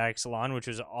normal Static Salon, which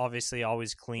was obviously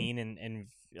always clean and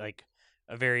like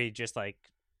a very just like,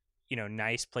 you know,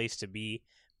 nice place to be.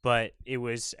 But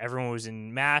everyone was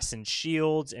in masks and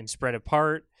shields and spread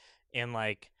apart, and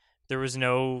like there was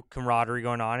no camaraderie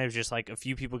going on. It was just like a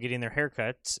few people getting their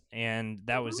haircuts, and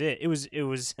that was it. It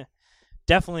was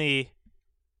definitely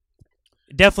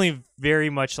definitely very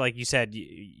much like you said,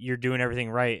 you're doing everything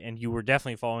right, and you were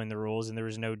definitely following the rules, and there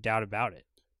was no doubt about it.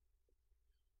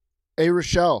 Hey,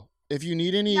 Rochelle, if you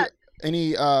need any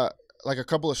like a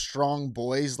couple of strong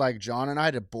boys like John and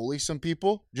I to bully some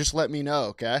people, just let me know,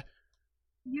 okay?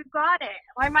 You got it.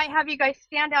 I might have you guys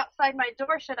stand outside my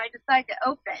door should I decide to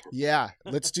open. Yeah,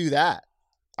 let's do that.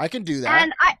 I can do that.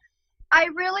 And I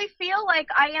really feel like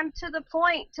I am to the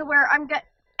point to where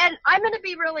and I'm going to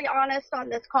be really honest on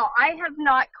this call. I have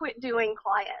not quit doing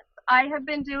clients. I have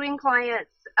been doing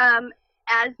clients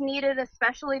as needed,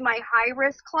 especially my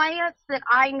high-risk clients that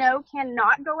I know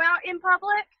cannot go out in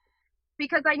public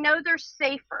because I know they're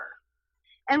safer.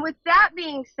 And with that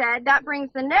being said, that brings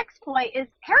the next point is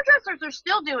hairdressers are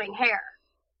still doing hair.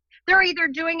 They're either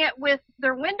doing it with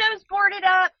their windows boarded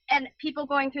up and people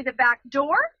going through the back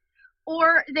door,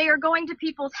 or they are going to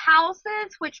people's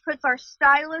houses, which puts our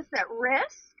stylists at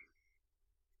risk.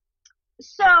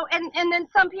 So, and then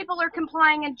some people are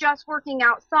complying and just working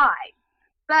outside.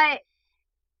 But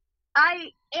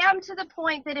I am to the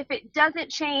point that if it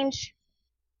doesn't change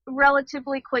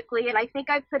relatively quickly, and I think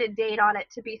I've put a date on it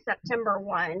to be September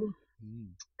 1,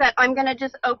 that I'm going to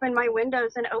just open my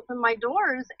windows and open my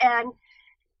doors, and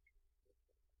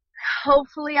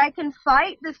hopefully I can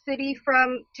fight the city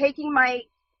from taking my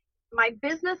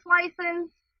business license,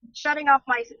 shutting off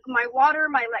my water,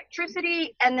 my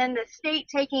electricity, and then the state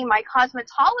taking my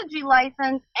cosmetology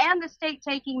license and the state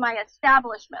taking my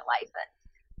establishment license.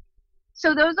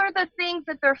 So those are the things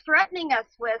that they're threatening us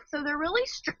with. So they're really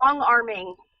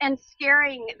strong-arming and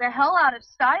scaring the hell out of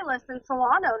stylists and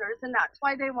salon owners, and that's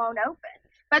why they won't open.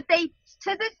 But to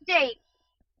this date,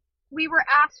 we were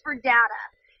asked for data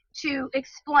to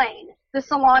explain the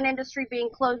salon industry being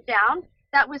closed down.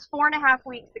 That was 4.5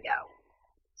 weeks ago.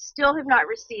 Still have not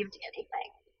received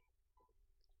anything.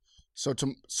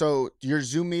 So your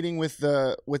Zoom meeting with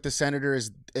the senator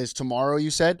is tomorrow,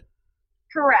 you said?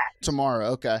 Correct.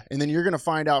 Tomorrow, okay. And then you're going to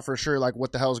find out for sure, like,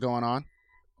 what the hell's going on?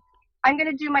 I'm going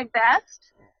to do my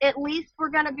best. At least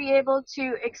we're going to be able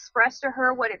to express to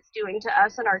her what it's doing to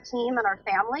us and our team and our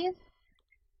families.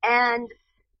 And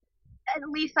at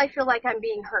least I feel like I'm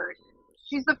being heard.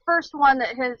 She's the first one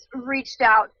that has reached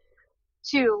out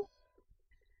to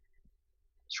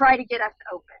try to get us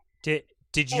open.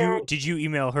 Did you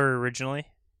email her originally?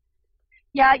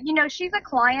 Yeah, she's a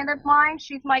client of mine.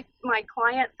 She's my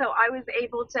client, so I was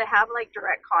able to have like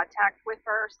direct contact with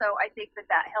her. So I think that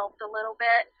helped a little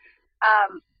bit.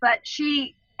 But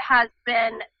she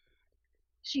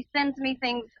sends me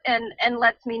things and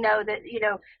lets me know that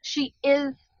she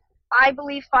is, I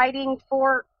believe, fighting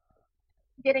for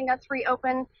getting us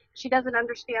reopened. She doesn't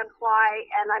understand why,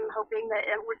 and I'm hoping that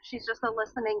she's just a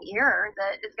listening ear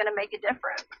that is going to make a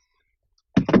difference.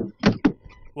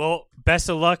 Well, best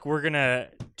of luck. We're going to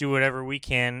do whatever we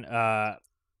can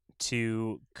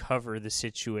to cover the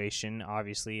situation,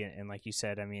 obviously. And like you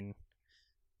said, I mean,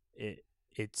 it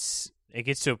gets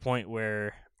to a point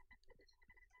where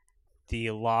the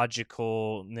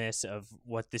logicalness of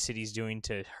what the city's doing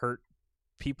to hurt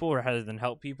people rather than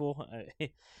help people,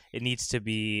 it needs to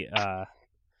be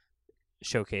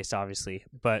showcased, obviously.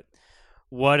 But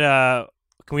what can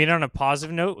we end on a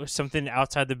positive note? Something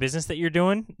outside the business that you're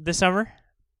doing this summer?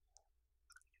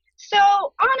 So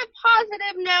on a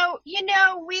positive note,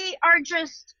 we are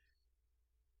just,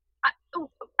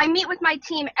 I meet with my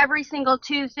team every single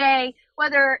Tuesday,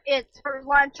 whether it's for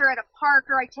lunch or at a park,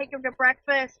 or I take them to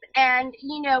breakfast, and,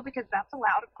 because that's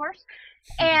allowed, of course.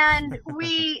 And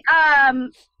we,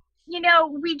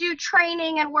 we do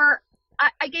training, and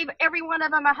I gave every one of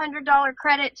them $100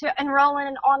 credit to enroll in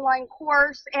an online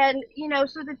course, and,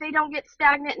 so that they don't get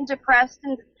stagnant and depressed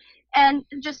and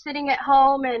just sitting at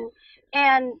home. And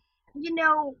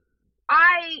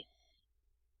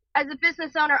as a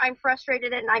business owner, I'm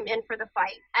frustrated and I'm in for the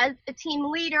fight. As a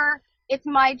team leader, it's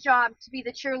my job to be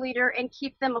the cheerleader and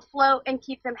keep them afloat and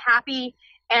keep them happy.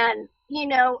 And,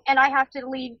 and I have to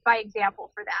lead by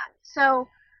example for that. So,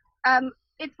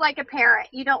 it's like a parent.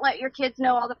 You don't let your kids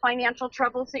know all the financial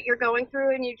troubles that you're going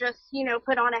through, and you just,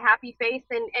 put on a happy face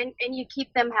and you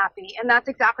keep them happy. And that's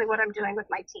exactly what I'm doing with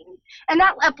my team. And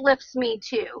that uplifts me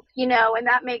too, and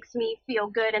that makes me feel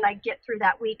good. And I get through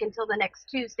that week until the next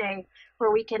Tuesday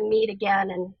where we can meet again.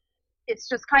 And it's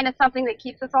just kind of something that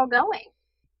keeps us all going.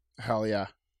 Hell yeah.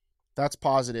 That's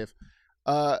positive.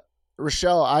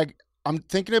 Rochelle, I'm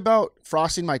thinking about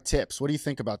frosting my tips. What do you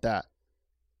think about that?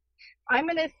 I'm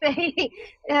going to say,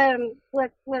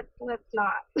 let's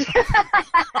not.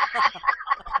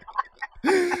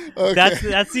 Okay.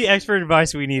 That's the expert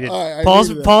advice we needed. Right, Paul's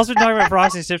been talking about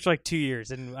frosting tips for like 2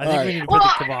 years, and I think we need to put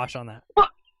the kibosh on that.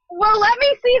 Well, let me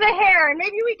see the hair, and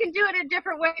maybe we can do it a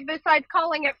different way besides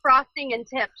calling it frosting and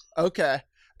tips. Okay.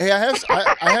 Hey,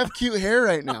 I have cute hair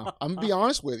right now. I'm gonna be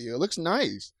honest with you. It looks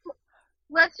nice.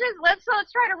 Let's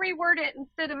try to reword it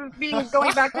instead of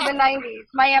going back to the 90s,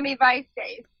 Miami Vice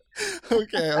days.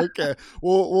 Okay.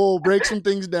 We'll break some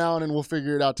things down and we'll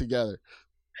figure it out together.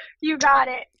 You got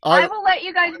it. I will let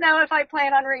you guys know if I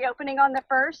plan on reopening on the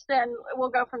 1st, and we'll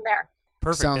go from there.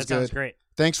 Perfect. Sounds That sounds good. great.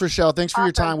 Thanks, Rochelle. Thanks for your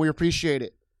Awesome. time. We appreciate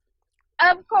it.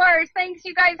 Of course. Thanks,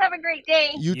 you guys. Have a great day.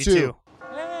 You too.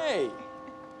 Hey!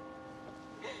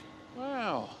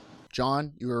 Wow.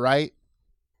 John, you were right.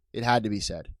 It had to be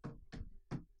said.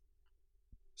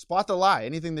 Spot the lie.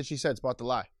 Anything that she said, spot the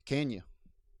lie. Can you?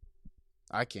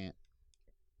 I can't.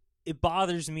 It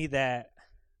bothers me that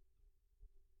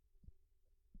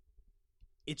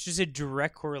it's just a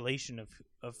direct correlation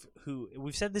of who.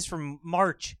 We've said this from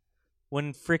March,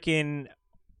 when frickin'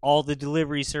 all the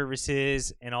delivery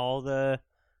services and all the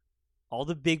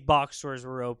big box stores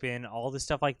were open, all the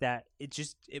stuff like that. It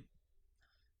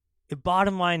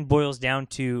bottom line boils down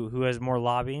to who has more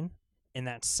lobbying, and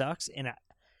that sucks. And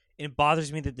it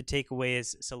bothers me that the takeaway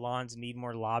is salons need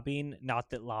more lobbying,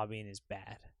 not that lobbying is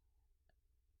bad.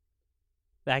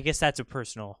 I guess that's a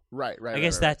personal. Right. I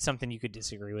guess that's something you could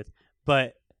disagree with,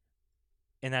 and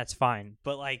that's fine.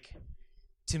 But like,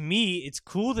 to me, it's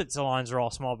cool that salons are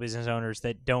all small business owners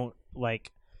that don't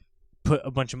like put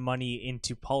a bunch of money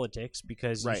into politics,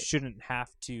 because you shouldn't have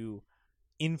to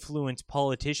influence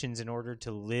politicians in order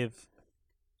to live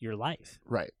your life.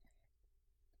 Right.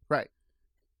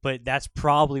 But that's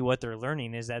probably what they're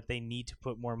learning, is that they need to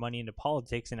put more money into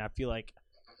politics, and I feel like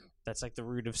that's like the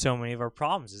root of so many of our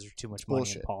problems, is there's too much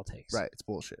money in politics. Right. It's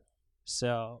bullshit.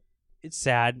 So it's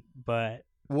sad, but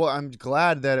Well, I'm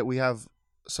glad that we have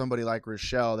somebody like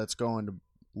Rochelle that's going to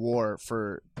war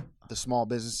for the small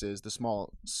businesses, the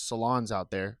small salons out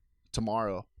there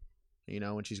tomorrow. You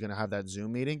know, when she's going to have that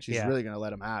Zoom meeting, she's really going to let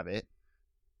them have it,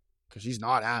 because she's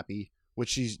not happy, which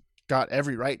she's got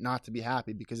every right not to be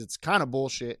happy, because it's kind of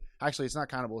bullshit. Actually, it's not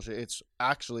kind of bullshit. It's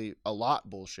actually a lot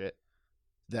bullshit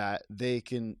that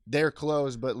they're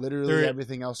closed, but literally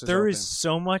everything else is there open. is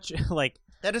so much like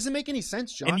that doesn't make any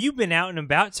sense, John. And you've been out and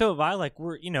about, so have I. Like,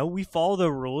 we follow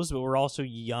the rules, but we're also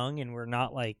young, and we're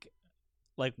not like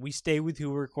we stay with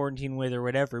who we're quarantined with or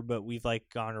whatever. But we've like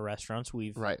gone to restaurants.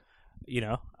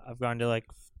 I've gone to like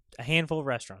a handful of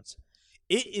restaurants.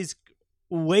 It is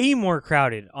way more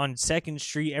crowded on 2nd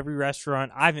Street. Every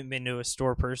restaurant. I haven't been to a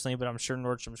store personally, but I'm sure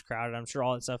Nordstrom's crowded. I'm sure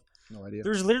all that stuff. No idea.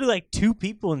 There's literally like 2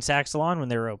 people in Sac Salon when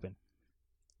they were open.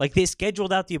 Like, they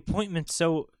scheduled out the appointments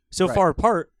so far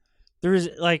apart. There's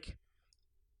like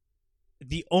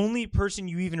the only person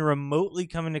you even remotely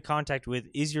come into contact with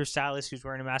is your stylist, who's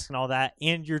wearing a mask and all that,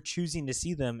 and you're choosing to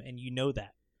see them, and you know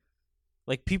that.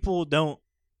 Like, people don't.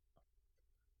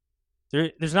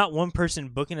 There's not one person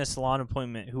booking a salon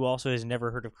appointment who also has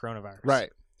never heard of coronavirus. Right.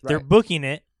 They're booking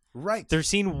it. Right. They're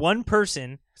seeing one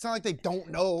person. It's not like they don't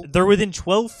know. They're within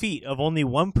 12 feet of only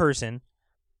one person,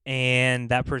 and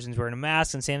that person's wearing a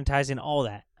mask and sanitizing, all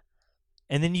that.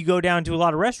 And then you go down to a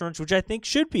lot of restaurants, which I think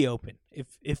should be open.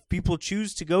 If people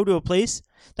choose to go to a place,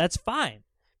 that's fine.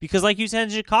 Because like you said in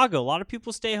Chicago, a lot of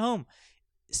people stay home.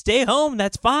 Stay home,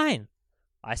 that's fine.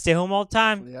 I stay home all the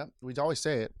time. Yeah, we always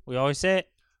say it.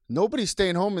 Nobody's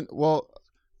staying home.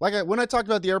 When I talked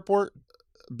about the airport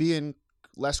being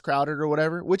less crowded or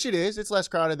whatever, which it is, it's less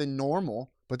crowded than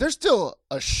normal, but there's still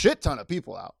a shit ton of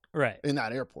people out in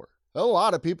that airport. A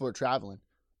lot of people are traveling.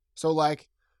 So, like,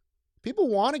 people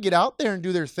want to get out there and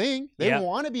do their thing. They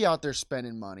want to be out there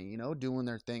spending money, doing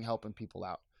their thing, helping people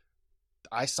out.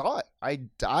 I saw it.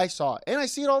 I saw it. And I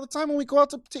see it all the time when we go out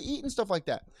to eat and stuff like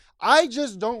that. I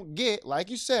just don't get, like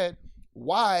you said,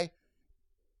 why.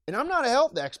 And I'm not a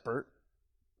health expert,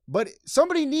 but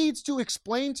somebody needs to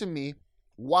explain to me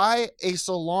why a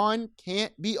salon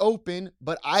can't be open,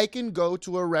 but I can go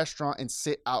to a restaurant and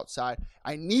sit outside.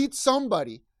 I need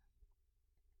somebody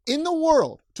in the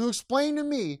world to explain to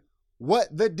me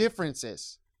what the difference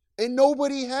is. And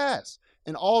nobody has.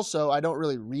 And also, I don't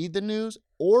really read the news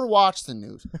or watch the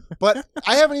news, but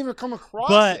I haven't even come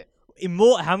across it.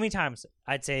 How many times?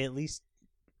 I'd say at least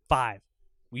 5.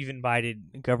 We've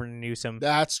invited Governor Newsom.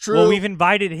 That's true. Well, we've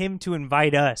invited him to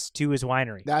invite us to his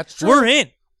winery. That's true. We're in.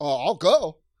 Oh, I'll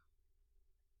go.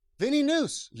 Vinny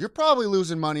News, you're probably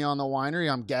losing money on the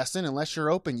winery, I'm guessing, unless you're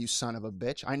open, you son of a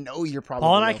bitch. I know you're probably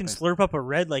Paul and I open. can slurp up a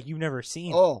red like you've never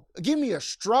seen. Oh, give me a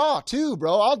straw, too,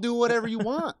 bro. I'll do whatever you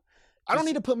want. I don't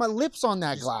need to put my lips on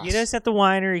that glass. Get us at the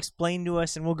winery, explain to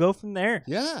us, and we'll go from there.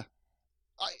 Yeah.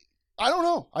 I don't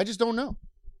know. I just don't know.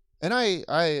 And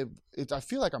I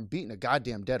feel like I'm beating a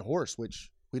goddamn dead horse,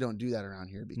 which We don't do that around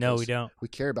here. Because No, we don't. We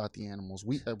care about the animals.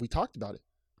 We talked about it,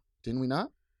 didn't we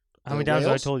not? How many times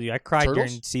have I told you? I cried turtles?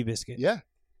 during Seabiscuit. Yeah,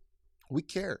 we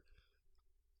care.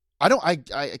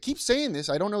 I keep saying this.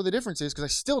 I don't know the differences because I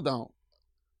still don't.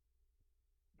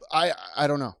 I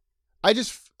don't know.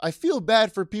 I feel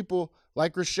bad for people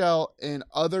like Rochelle and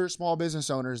other small business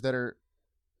owners that are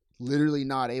literally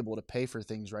not able to pay for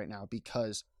things right now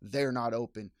because they're not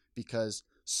open, because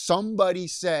somebody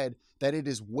said that it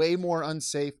is way more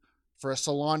unsafe for a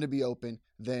salon to be open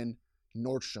than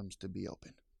Nordstrom's to be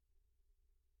open.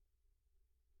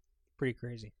 Pretty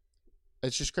crazy.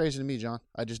 It's just crazy to me, John.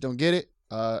 I just don't get it.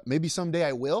 Maybe someday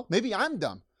I will. Maybe I'm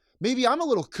dumb. Maybe I'm a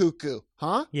little cuckoo,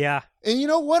 huh? Yeah. And you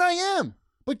know what? I am.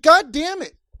 But God damn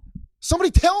it.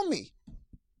 Somebody tell me.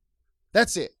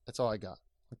 That's it. That's all I got.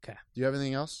 Okay. Do you have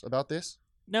anything else about this?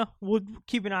 No, we'll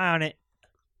keep an eye on it.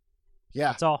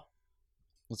 Yeah. That's all.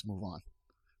 Let's move on.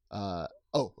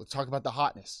 Let's talk about the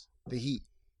hotness, the heat.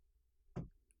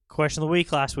 Question of the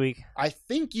week last week. I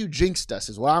think you jinxed us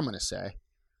is what I'm going to say.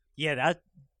 Yeah,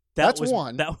 That's was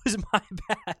one. That was my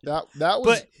bad. That was.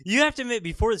 But you have to admit,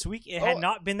 before this week, it had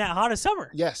not been that hot a summer.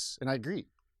 Yes, and I agree.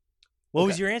 What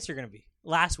was your answer going to be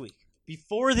last week?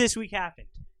 Before this week happened.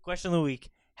 Question of the week.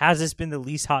 Has this been the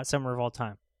least hot summer of all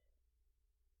time?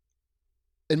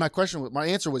 And my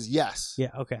answer was yes.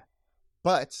 Yeah, okay.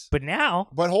 But now.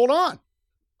 But hold on.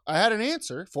 I had an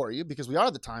answer for you because we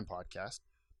are the Time Podcast.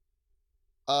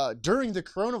 During the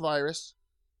coronavirus,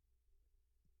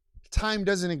 time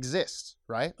doesn't exist,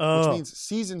 right? Oh. Which means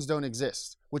seasons don't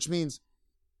exist. Which means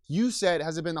you said,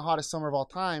 has it been the hottest summer of all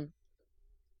time?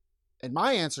 And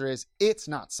my answer is, it's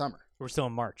not summer. We're still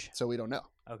in March. So we don't know.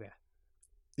 Okay.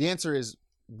 The answer is,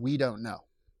 we don't know.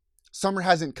 Summer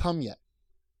hasn't come yet.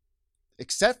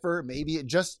 Except for maybe it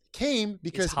just came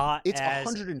because It's hot it's as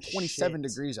 127 shit.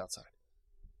 degrees outside.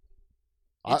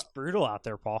 It's brutal out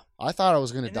there, Paul. I thought I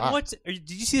was going to And then die.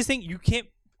 did you see this thing? You can't,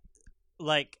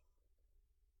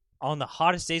 on the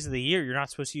hottest days of the year, you're not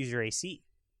supposed to use your AC.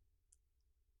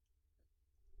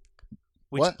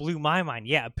 Which What? blew my mind.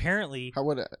 Yeah, apparently, How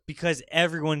would it? because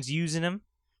everyone's using them,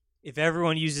 if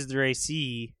everyone uses their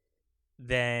AC,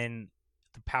 then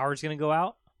the power's going to go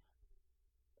out.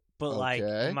 But,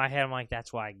 Okay. in my head, I'm like,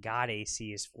 that's why I got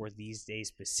AC is for these days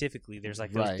specifically. There's, those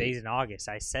Right. days in August.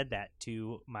 I said that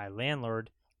to my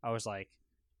landlord. I was like,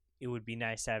 it would be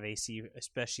nice to have AC,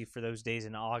 especially for those days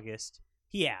in August.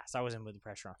 He asked. I wasn't putting the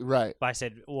pressure on. Right. But I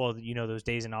said, well, those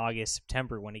days in August,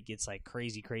 September, when it gets,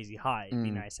 crazy, crazy hot, it'd be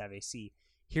nice to have AC.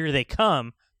 Here they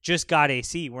come. Just got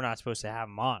AC. We're not supposed to have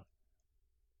them on.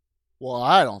 Well,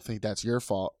 I don't think that's your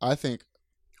fault. I think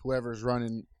whoever's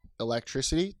running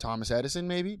electricity, Thomas Edison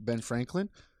maybe, Ben Franklin,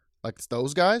 it's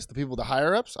those guys, the people, the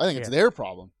higher-ups, I think it's their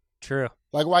problem. True.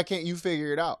 Why can't you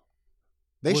figure it out?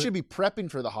 They What- should be prepping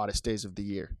for the hottest days of the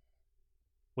year.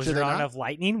 Was Should there they not not? enough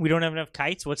lightning? We don't have enough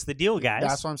kites. What's the deal, guys?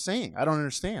 That's what I'm saying. I don't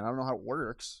understand. I don't know how it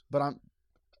works. But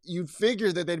you'd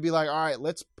figure that they'd be like, all right,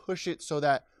 let's push it so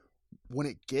that when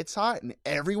it gets hot and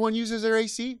everyone uses their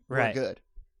AC, Right. we're good.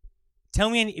 Tell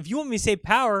me if you want me to save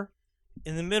power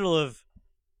in the middle of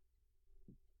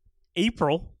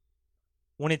April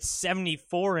when it's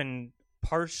 74 and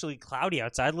partially cloudy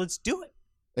outside, let's do it.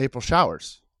 April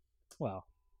showers. Well,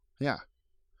 Yeah.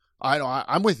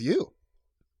 I'm with you.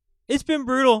 it's been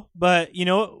brutal, but you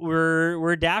know what?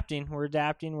 We're adapting. We're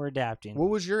adapting. What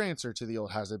was your answer to the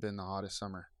old has it been the hottest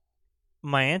summer?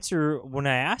 My answer when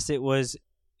I asked it was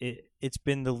it's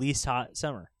been the least hot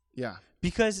summer Yeah.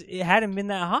 because it hadn't been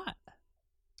that hot.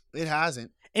 It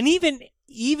hasn't. And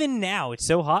even now it's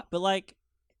so hot, but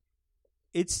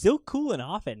it's still cooling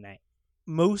off at night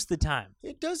most of the time.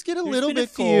 It does get a There's little been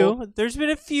bit cold. There's been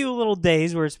a few little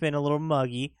days where it's been a little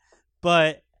muggy,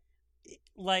 but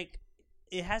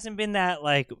it hasn't been that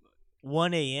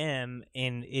 1 a.m.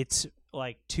 and it's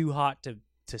too hot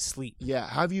to sleep. Yeah.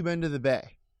 Have you been to the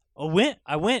bay?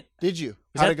 I went. Did you?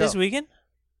 Was How'd that it go? this weekend?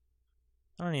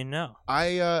 I don't even know.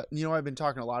 I've been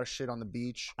talking a lot of shit on the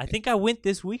beach. I think I went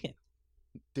this weekend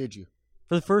Did you?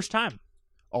 for the first time.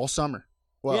 All summer.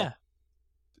 Well, yeah.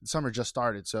 summer just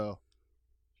started, so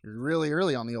you're really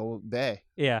early on the old bay.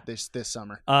 Yeah. This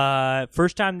summer.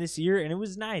 First time this year, and it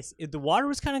was nice. The water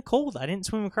was kind of cold. I didn't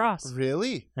swim across.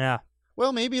 Really? Yeah.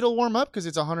 Well, maybe it'll warm up because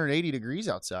it's 180 degrees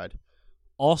outside.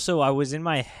 Also, I was in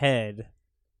my head.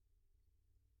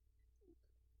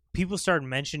 People started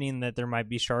mentioning that there might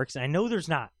be sharks. And I know there's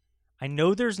not. But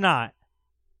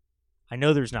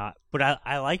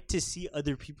I like to see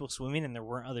other people swimming, and there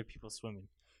weren't other people swimming.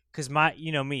 Because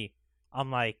me,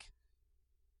 I'm like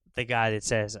the guy that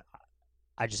says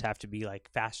I just have to be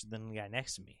faster than the guy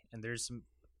next to me. And there's some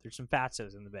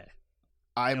fatzos in the bay.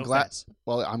 I'm No glad. offense.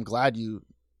 Well, I'm glad you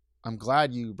I'm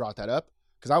glad you brought that up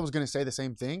because I was going to say the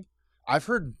same thing. I've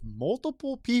heard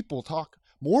multiple people talk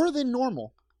more than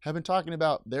normal have been talking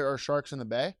about there are sharks in the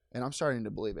bay, and I'm starting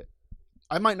to believe it.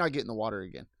 I might not get in the water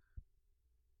again.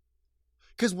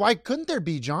 Because why couldn't there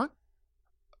be, John?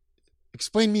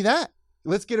 Explain me that.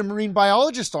 Let's get a marine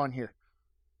biologist on here.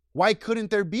 Why couldn't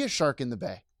there be a shark in the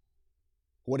bay?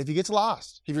 What if he gets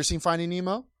lost? Have you ever seen Finding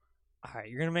Nemo? All right,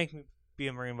 you're going to make me be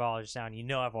a marine biologist now, and you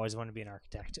know I've always wanted to be an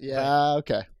architect. Yeah,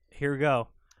 okay. Here we go.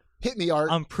 Hit me,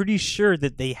 Art. I'm pretty sure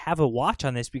that they have a watch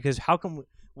on this because how come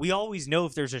we always know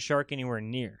if there's a shark anywhere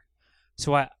near?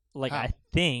 So I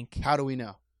think How do we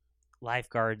know?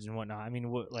 lifeguards and whatnot. I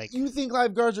mean, You think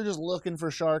lifeguards are just looking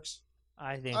for sharks?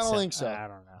 I think I don't think so. I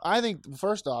don't know. I think,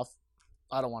 first off,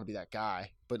 I don't want to be that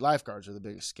guy, but lifeguards are the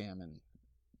biggest scam in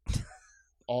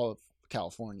all of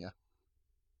California.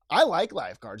 I like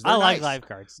lifeguards. They're I like nice.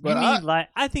 lifeguards. But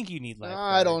I think you need lifeguards.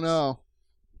 I don't know.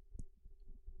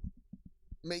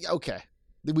 Okay,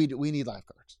 we need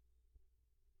lifeguards.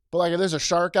 But like, if there's a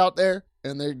shark out there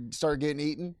and they start getting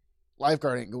eaten,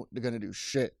 lifeguard ain't going to do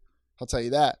shit. I'll tell you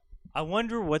that. I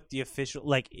wonder what the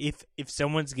official if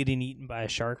someone's getting eaten by a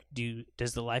shark,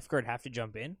 does the lifeguard have to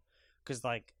jump in? Because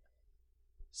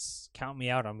count me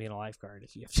out on being a lifeguard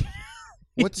if you have to.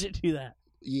 What's to do that?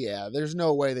 Yeah, there's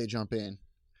no way they jump in.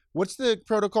 What's the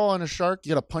protocol on a shark? You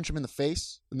got to punch him in the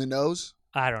face, in the nose.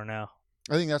 I don't know.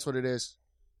 I think that's what it is.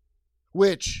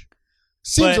 Which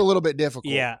seems a little bit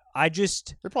difficult. Yeah,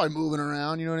 they're probably moving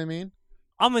around. You know what I mean?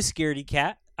 I'm a scaredy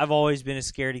cat. I've always been a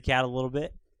scaredy cat a little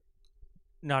bit.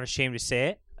 Not ashamed to say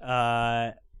it.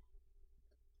 I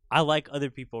like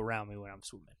other people around me when I'm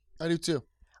swimming. I do too.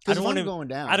 I don't want to going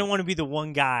down. I don't want to be the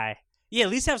one guy. Yeah, at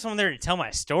least have someone there to tell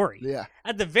my story. Yeah.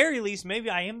 At the very least, maybe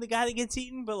I am the guy that gets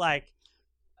eaten, but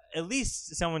at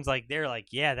least someone's they're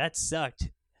yeah, that sucked.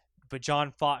 But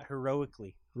John fought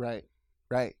heroically. Right.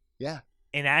 Yeah.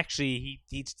 And actually,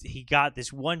 he got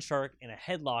this one shark in a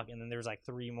headlock, and then there was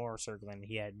 3 more circling. And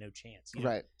he had no chance.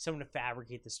 Right. Someone to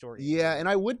fabricate the story. Yeah, and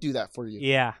I would do that for you.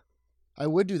 Yeah. I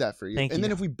would do that for you. Thank you. And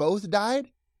then if we both died,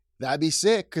 that'd be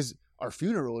sick because our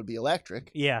funeral would be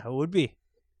electric. Yeah, it would be.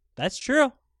 That's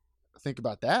true. Think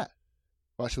about that.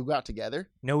 Well, should we go out together?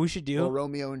 No, we should do. Well,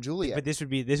 Romeo and Juliet. But this would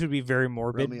be very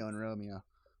morbid. Romeo and Romeo.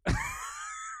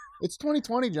 It's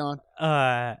 2020, John.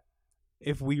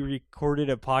 If we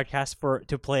recorded a podcast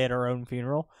to play at our own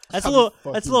funeral, that's That'd a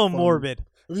little be funny. morbid.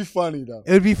 It'd be funny though.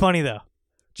 It would be funny though.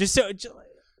 Just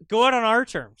go out on our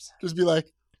terms. Just be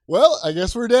like, well, I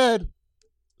guess we're dead.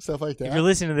 Stuff like that. If you're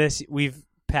listening to this, we've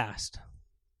passed.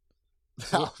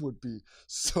 That would be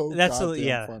so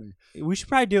funny. We should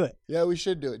probably do it. Yeah, we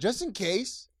should do it. Just in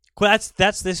case.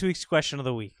 That's this week's question of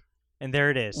the week. And there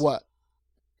it is. What?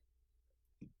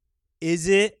 Is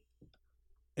it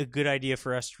a good idea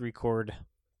for us to record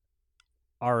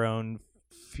our own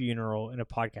funeral in a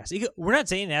podcast? We're not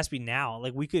saying it has to be now.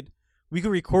 We could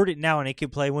record it now and it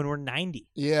could play when we're 90.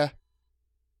 Yeah.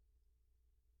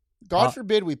 God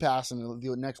forbid we pass in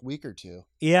the next week or two.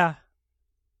 Yeah.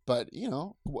 But, you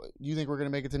think we're going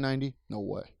to make it to 90? No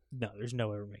way. No, there's no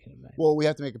way we're making it to 90. Well, we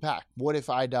have to make a pact. What if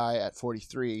I die at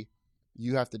 43?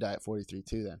 You have to die at 43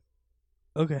 too then.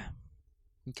 Okay.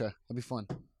 That'd be fun.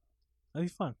 That'd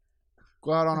be fun.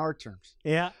 Go out on our terms.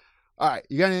 Yeah. All right.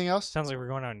 You got anything else? Sounds like we're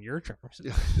going on your terms.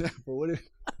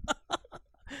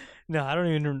 No, I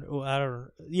don't.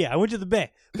 Yeah, I went to the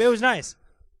bay. The bay was nice.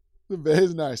 The bay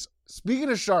is nice. Speaking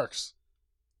of sharks,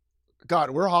 God,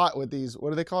 we're hot with these.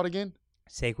 What are they called again?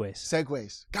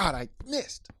 Segways. God, I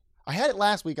missed. I had it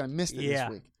last week. I missed it this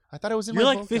week. I thought it was in You're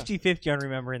my like vocab. 50-50 on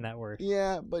remembering that word.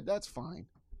 Yeah, but that's fine.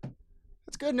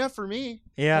 That's good enough for me.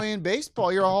 Yeah. Playing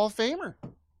baseball, you're a Hall of Famer.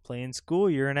 Playing school,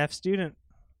 you're an F student.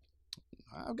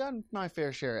 I've gotten my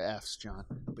fair share of Fs, John.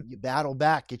 But you battle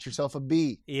back. Get yourself a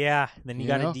B. Yeah, then you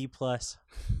got a D+.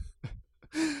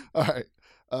 All right.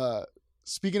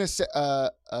 Speaking of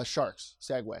sharks,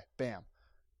 segue. Bam.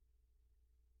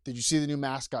 Did you see the new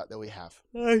mascot that we have?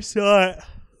 I saw it.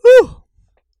 Woo!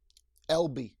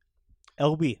 LB.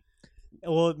 LB.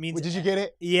 Well, it means. Did you get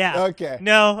it? Yeah. Okay.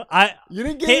 No, You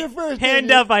didn't get it first.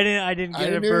 Hand up. I didn't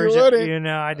get it first. I didn't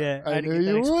get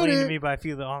that explained to me by a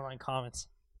few of the online comments.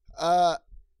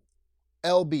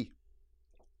 LB.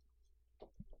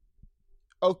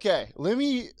 Okay,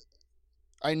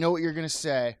 I know what you're going to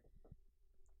say.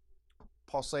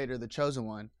 Paul Slater, the chosen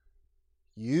one.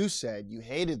 You said you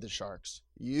hated the Sharks.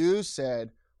 You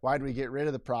said, why'd we get rid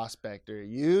of the prospector?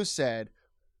 You said,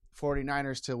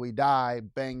 49ers till we die,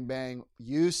 bang, bang.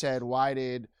 You said,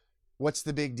 what's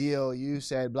the big deal? You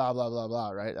said, blah, blah, blah, blah,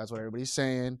 right? That's what everybody's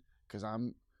saying because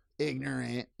I'm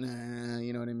ignorant.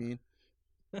 You know what I mean?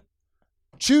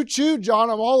 Choo choo, John.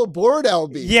 I'm all aboard,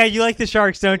 LB. Yeah, you like the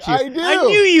Sharks, don't you? I do. I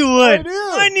knew you would. I do.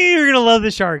 I knew you were gonna love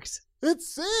the Sharks.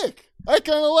 It's sick. I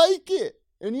kind of like it.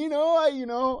 And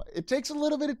it takes a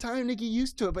little bit of time to get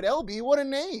used to it. But LB, what a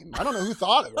name! I don't know who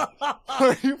thought of it.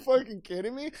 Are you fucking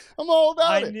kidding me? I'm all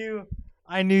about it.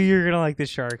 I knew you were gonna like the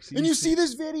Sharks. And you see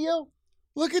this video?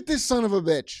 Look at this son of a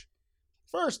bitch.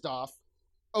 First off,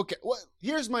 okay.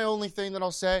 Here's my only thing that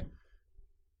I'll say.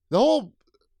 The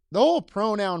whole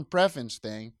pronoun preference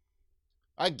thing.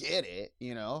 I get it.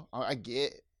 I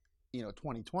get.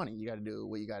 2020. You got to do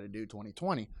what you got to do.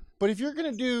 2020. But if you're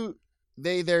gonna do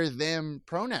they, their, them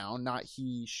pronoun, not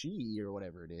he, she, or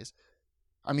whatever it is,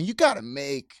 I mean, you got to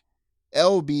make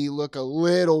LB look a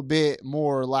little bit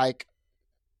more like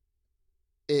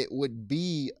it would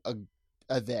be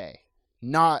a they,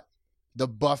 not the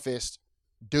buffest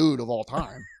dude of all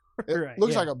time. It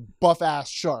looks like a buff ass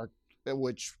shark,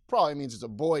 which probably means it's a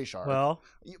boy shark. Well,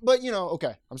 but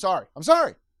okay. I'm sorry.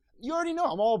 You already know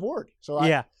I'm all aboard. So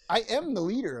I am the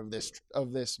leader of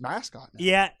this mascot now.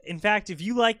 Yeah, in fact, if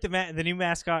you like the new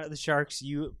mascot of the Sharks,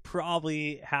 you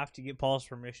probably have to get Paul's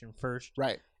permission first.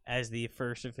 Right. As the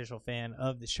first official fan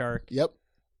of the Shark. Yep.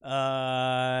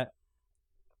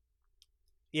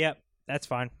 Yep, that's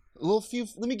fine. Let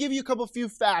me give you a few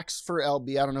facts for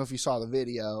LB. I don't know if you saw the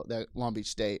video that Long Beach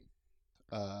State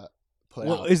put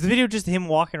out. Is the video just him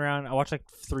walking around? I watched like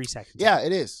 3 seconds. Yeah,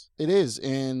 it is. It is.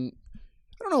 And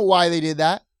I don't know why they did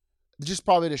that. Just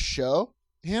probably to show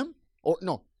him. Or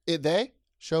no, they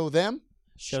show them.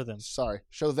 Show them. Sorry,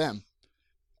 show them.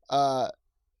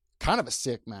 Kind of a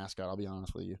sick mascot, I'll be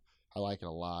honest with you. I like it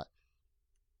a lot.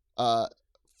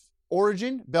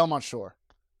 Origin, Belmont Shore.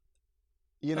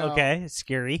 Okay, it's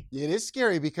scary. It is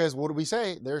scary because what do we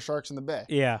say? There are sharks in the bay.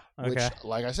 Yeah, okay. Which,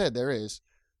 like I said, there is.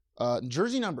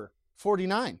 Jersey number,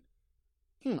 49.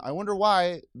 I wonder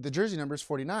why the jersey number is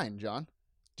 49, John.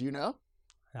 Do you know?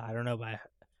 I don't know, but I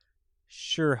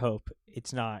sure hope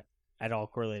it's not at all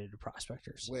correlated to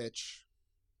prospectors.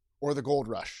 Or the gold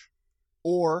rush.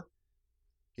 Or,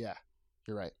 yeah,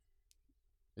 you're right.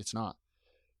 It's not.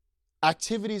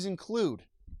 Activities include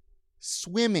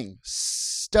swimming,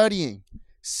 studying,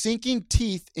 sinking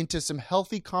teeth into some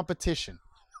healthy competition.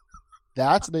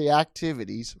 That's the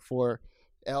activities for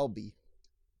LB.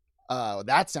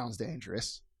 That sounds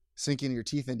dangerous. Sinking your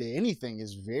teeth into anything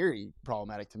is very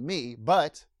problematic to me,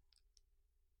 but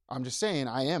I'm just saying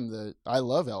I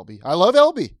love LB. I love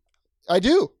LB. I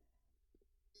do.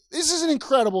 This is an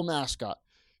incredible mascot.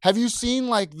 Have you seen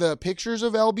like the pictures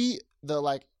of LB, the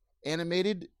like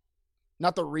animated,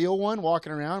 not the real one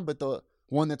walking around, but the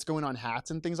one that's going on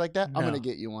hats and things like that? No. I'm going to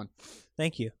get you one.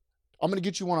 Thank you. I'm going to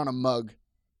get you one on a mug.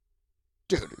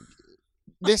 Dude,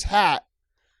 this hat.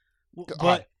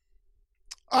 But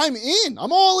I'm in.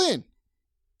 I'm all in.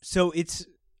 So it's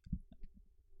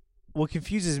what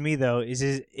confuses me though is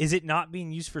it not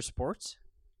being used for sports?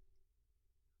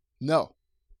 No.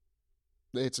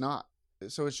 It's not.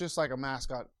 So it's just like a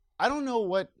mascot. I don't know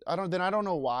why.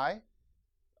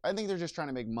 I think they're just trying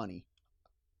to make money.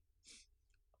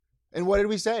 And what did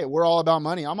we say? We're all about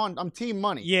money. I'm team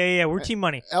money. Yeah, we're team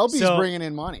money. LB's bringing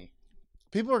in money.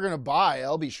 People are going to buy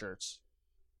LB shirts.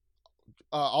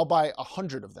 I'll buy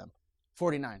 100 of them.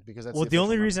 49 because that's the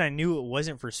only reason I knew it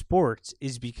wasn't for sports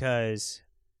is because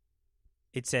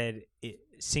it said it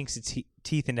sinks its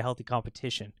teeth into healthy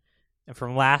competition. And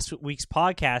from last week's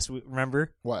podcast,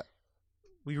 remember? What?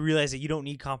 We realized that you don't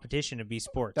need competition to be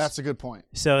sports. That's a good point.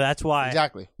 So that's why.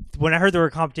 Exactly. When I heard the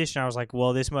word competition, I was like,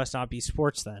 well, this must not be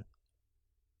sports then.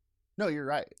 No, you're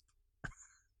right.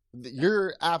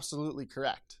 You're absolutely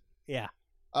correct. Yeah.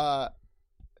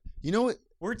 You know what?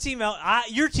 We're Team L.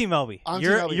 You're Team LB.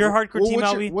 You're hardcore Team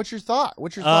LB. What's your thought?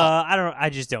 I don't know. I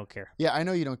just don't care. Yeah, I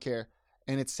know you don't care,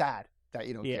 and it's sad that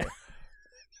you don't care.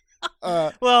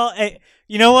 Well, hey,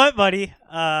 you know what, buddy?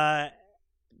 I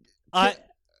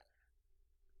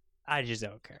just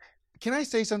don't care. Can I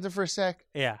say something for a sec?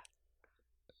 Yeah.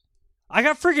 I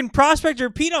got freaking Prospector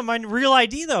Pete on my real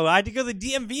ID, though. I had to go to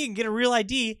the DMV and get a real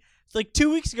ID like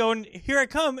 2 weeks ago, and here I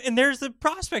come, and there's the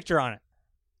Prospector on it.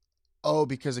 Oh,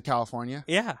 because of California?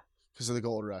 Yeah. Because of the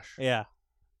gold rush. Yeah.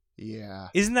 Yeah.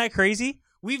 Isn't that crazy?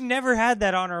 We've never had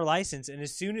that on our license, and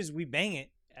as soon as we bang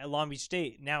it at Long Beach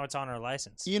State, now it's on our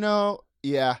license.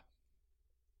 Yeah.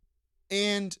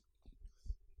 And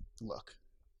look,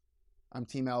 I'm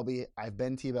Team LB. I've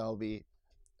been Team LB,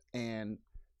 and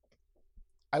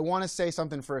I want to say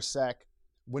something for a sec.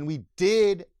 When we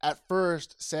did at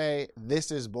first say, this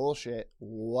is bullshit,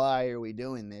 why are we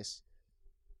doing this?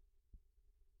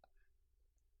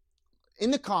 In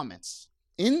the comments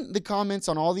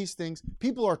on all these things,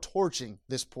 people are torching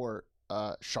this poor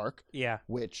shark. Yeah.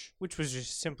 Which was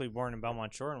just simply born in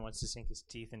Belmont Shore and wants to sink his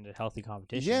teeth into healthy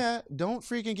competition. Yeah, don't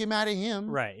freaking get mad at him.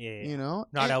 Right, yeah. You know?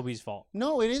 Not LB's fault.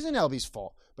 No, it isn't LB's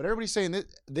fault. But everybody's saying that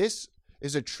this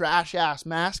is a trash-ass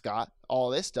mascot, all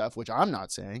this stuff, which I'm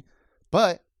not saying.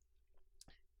 But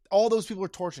all those people are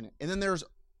torching it. And then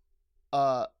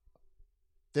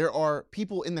there are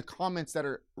people in the comments that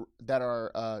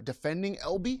are defending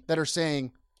LB that are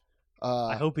saying,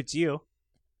 I hope it's you.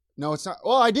 No, it's not.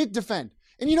 Well, I did defend.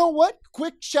 And you know what?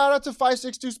 Quick shout out to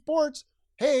 562 Sports.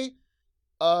 Hey,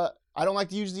 I don't like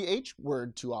to use the H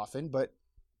word too often, but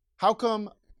how come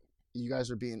you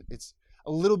guys are being, it's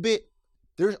a little bit,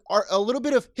 there's a little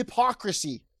bit of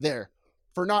hypocrisy there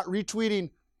for not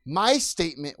retweeting my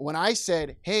statement when I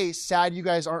said, hey, sad you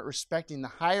guys aren't respecting the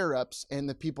higher ups and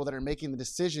the people that are making the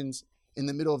decisions in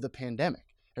the middle of the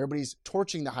pandemic. Everybody's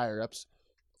torching the higher ups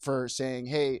for saying,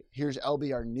 hey, here's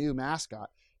LB, our new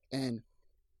mascot. And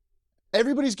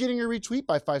everybody's getting a retweet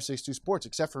by 562 Sports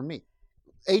except for me.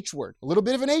 H word. A little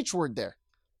bit of an H word there.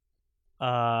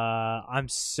 I'm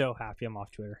so happy I'm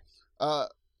off Twitter.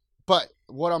 But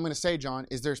what I'm going to say, John,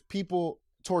 is there's people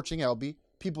torching LB,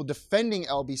 people defending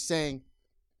LB saying,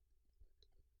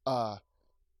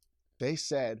 they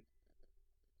said,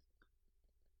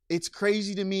 it's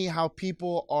crazy to me how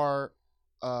people are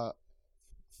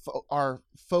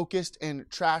focused and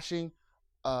trashing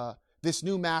this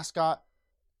new mascot.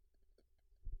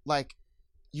 Like,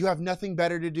 you have nothing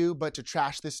better to do but to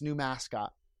trash this new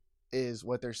mascot, is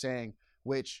what they're saying,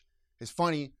 which is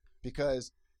funny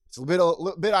because it's a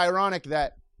little bit ironic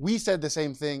that we said the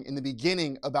same thing in the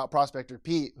beginning about Prospector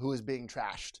Pete, who is being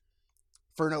trashed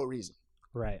for no reason.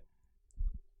 Right.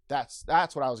 That's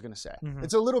what I was going to say. Mm-hmm.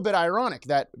 It's a little bit ironic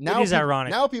that now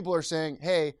ironic. Now people are saying,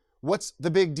 hey, what's the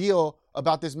big deal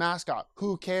about this mascot?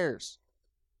 Who cares?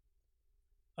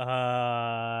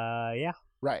 Yeah.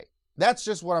 Right. That's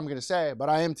just what I'm going to say, but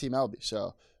I am Team LB,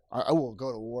 so I will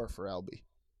go to war for LB.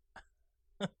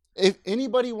 If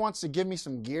anybody wants to give me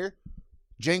some gear,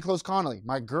 Jane Close Connolly,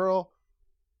 my girl,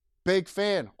 big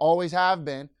fan, always have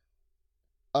been.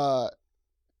 I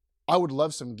would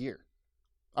love some gear.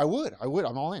 I would.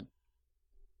 I'm all in.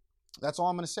 That's all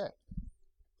I'm going to say.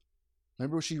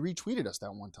 Remember she retweeted us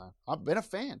that one time. I've been a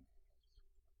fan.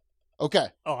 Okay.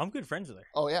 Oh, I'm good friends with her.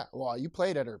 Oh, yeah. Well, you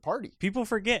played at her party. People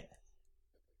forget.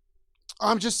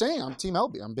 I'm just saying, I'm Team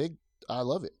LB. I'm big. I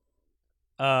love it.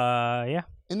 Yeah.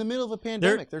 In the middle of a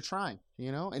pandemic, they're trying,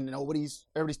 you know, and everybody's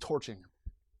torching him.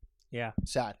 Yeah.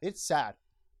 Sad. It's sad.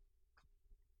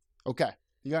 Okay.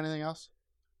 You got anything else?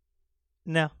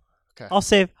 No. Okay. I'll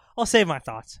save my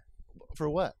thoughts. For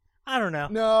what? I don't know.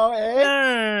 No, eh?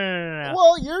 No.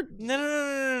 Well, you're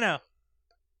No.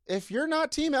 If you're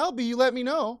not Team LB, you let me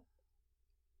know.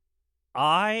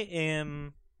 I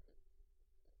am.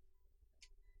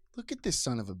 Look at this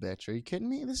son of a bitch. Are you kidding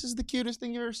me? This is the cutest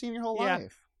thing you've ever seen in your whole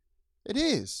life. It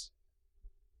is.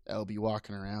 LB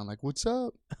walking around like, what's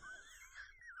up?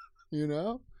 You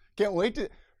know? Can't wait to...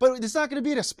 But it's not going to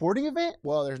be at a sporting event?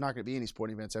 Well, there's not going to be any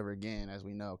sporting events ever again. As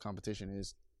we know, competition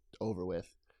is over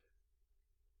with.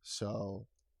 So,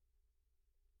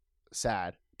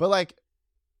 sad. But like,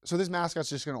 so this mascot's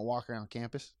just going to walk around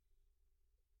campus?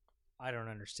 I don't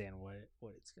understand what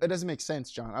it's. It doesn't make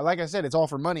sense, John. Like I said, it's all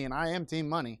for money, and I am Team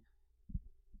Money.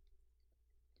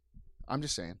 I'm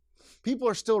just saying. People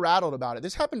are still rattled about it.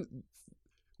 This happened.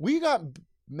 We got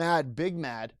big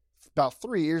mad, about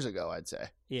 3 years ago, I'd say.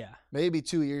 Yeah. Maybe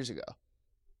 2 years ago.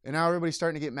 And now everybody's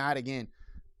starting to get mad again.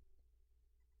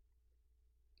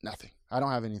 Nothing. I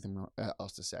don't have anything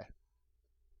else to say.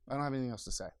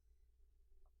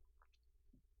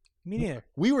 Me neither.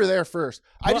 We were there first.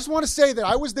 I just want to say that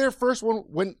I was there first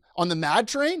when on the Mad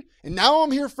train, and now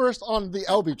I'm here first on the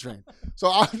LB train.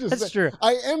 So I'm just That's true.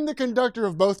 I am the conductor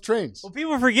of both trains. Well,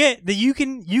 people forget that you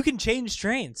can change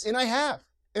trains. And I have.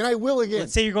 And I will again.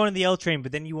 Let's say you're going to the L train,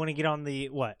 but then you want to get on the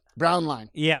what? Brown line.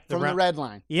 Yeah. The red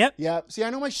line. Yep. Yep. See,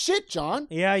 I know my shit, John.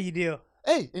 Yeah, you do.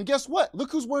 Hey, and guess what?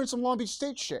 Look who's wearing some Long Beach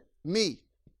State shit. Me.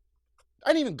 I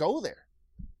didn't even go there.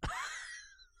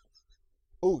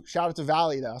 Oh, shout out to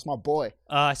Valley, though. That's my boy.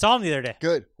 I saw him the other day.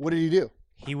 Good. What did he do?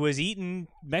 He was eating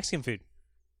Mexican food.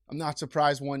 I'm not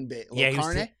surprised one bit. Yeah,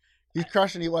 he's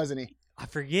crushing it, wasn't he? I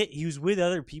forget. He was with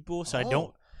other people, so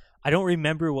I don't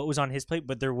remember what was on his plate,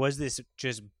 but there was this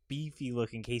just beefy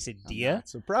looking quesadilla. I'm not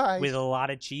surprised. With a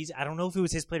lot of cheese. I don't know if it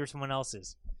was his plate or someone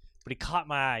else's, but it caught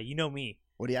my eye. You know me.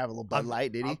 What do you have? A little Bud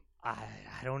Light, did he? I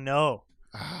don't know.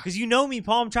 Because you know me,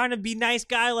 Paul. I'm trying to be nice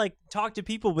guy, like talk to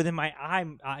people, but in my eye,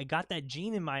 I got that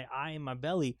gene in my eye and my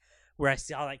belly where I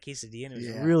saw that quesadilla, and it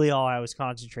was really all I was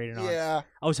concentrating on. Yeah.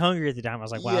 I was hungry at the time. I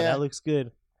was like, wow, that looks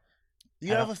good.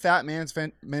 You have a fat man's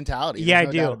mentality. Yeah, There's I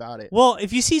no do. doubt about it. Well,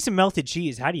 if you see some melted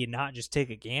cheese, how do you not just take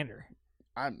a gander?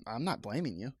 I'm not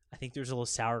blaming you. I think there's a little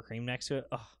sour cream next to it.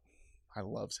 Oh, I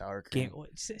love sour cream.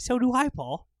 so do I,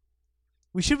 Paul.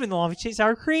 We should have been the Long Beach State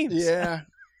Sour Creams. Yeah.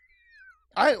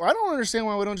 I don't understand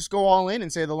why we don't just go all in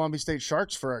and say the Long Beach State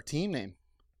Sharks for our team name.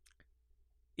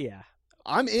 Yeah.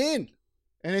 I'm in.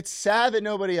 And it's sad that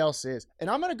nobody else is. And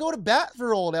I'm going to go to bat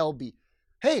for old LB.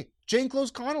 Hey, Jane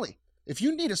Close Connolly, if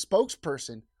you need a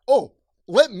spokesperson,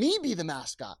 let me be the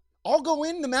mascot. I'll go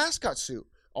in the mascot suit.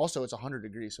 Also, it's 100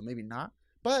 degrees, so maybe not.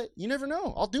 But you never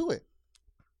know. I'll do it.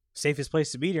 Safest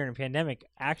place to be during a pandemic,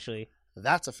 actually.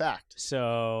 That's a fact.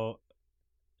 So,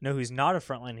 no, who's not a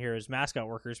frontline hero is mascot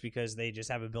workers because they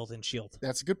just have a built-in shield.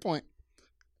 That's a good point.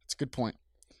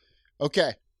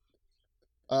 Okay.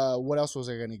 What else was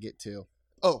I going to get to?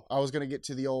 Oh, I was going to get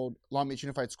to the old Long Beach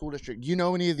Unified School District. Do you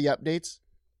know any of the updates?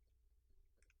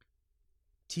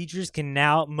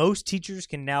 Most teachers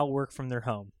can now work from their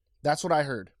home. That's what I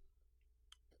heard.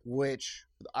 Which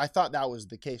I thought that was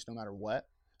the case no matter what.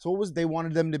 So they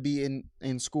wanted them to be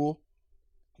in school?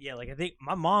 Yeah, like I think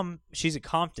my mom, she's a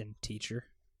Compton teacher,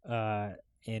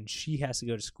 and she has to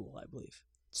go to school, I believe.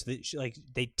 So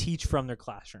they teach from their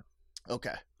classroom.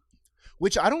 Okay.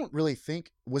 Which I don't really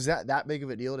think was that big of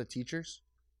a deal to teachers.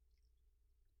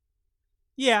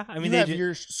 Yeah, I mean, you have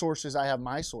your sources. I have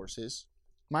my sources.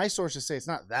 My sources say it's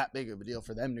not that big of a deal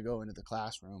for them to go into the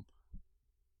classroom.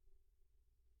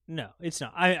 No, it's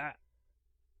not.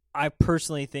 I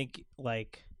personally think,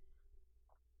 like,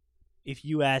 if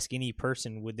you ask any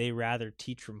person, would they rather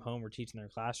teach from home or teach in their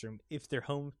classroom? If they're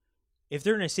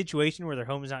in a situation where their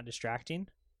home is not distracting,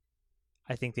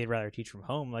 I think they'd rather teach from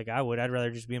home. Like I would. I'd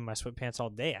rather just be in my sweatpants all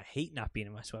day. I hate not being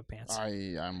in my sweatpants.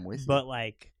 I'm with you. But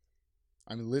like,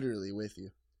 I'm literally with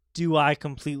you. Do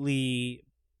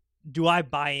I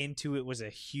buy into it was a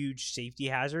huge safety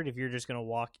hazard if you're just going to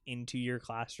walk into your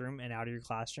classroom and out of your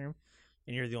classroom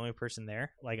and you're the only person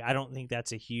there? Like, I don't think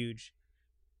that's a huge...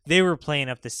 They were playing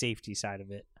up the safety side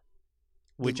of it,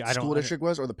 which the I don't... School district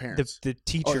was, or the parents? The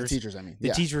teachers. Oh, the teachers, I mean.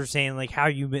 The teachers were saying, like, how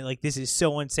you... Like, this is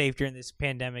so unsafe during this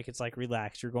pandemic. It's like,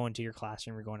 relax. You're going to your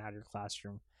classroom. You're going out of your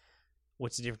classroom.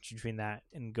 What's the difference between that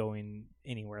and going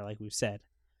anywhere, like we've said?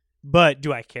 But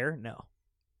do I care? No.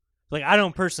 Like, I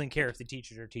don't personally care if the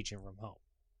teachers are teaching from home.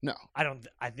 No.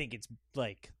 I think it's,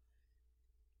 like...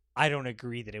 I don't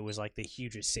agree that it was, like, the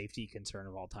hugest safety concern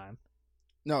of all time.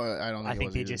 No, I don't think I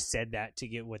think they either. just said that to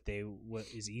get what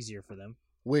is easier for them.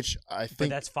 Which I think... But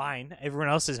that's fine. Everyone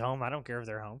else is home. I don't care if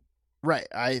they're home. Right.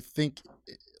 I think,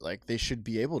 like, they should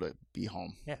be able to be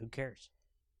home. Yeah, who cares?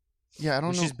 Yeah, I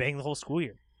don't know. Just bang the whole school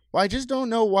year. Well, I just don't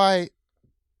know why...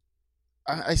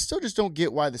 I still just don't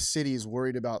get why the city is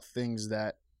worried about things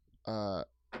that... not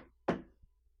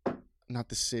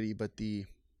the city, but the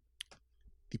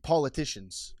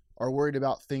politicians are worried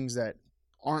about things that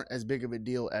aren't as big of a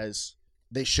deal as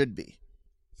they should be.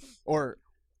 Or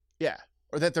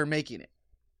that they're making it.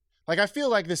 Like, I feel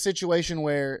like the situation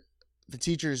where the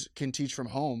teachers can teach from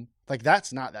home, like,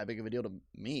 that's not that big of a deal to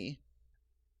me.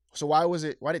 So why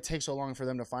did it take so long for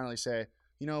them to finally say,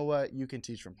 you know what, you can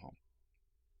teach from home?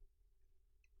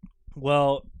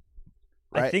 Well,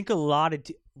 right? I think a lot of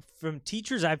from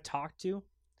teachers I've talked to,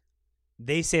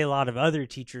 they say a lot of other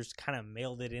teachers kind of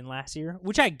mailed it in last year,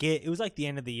 which I get. It was like the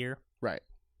end of the year. Right.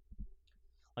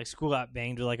 Like, school got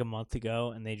banged like a month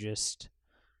ago, and they just,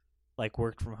 like,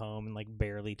 worked from home and, like,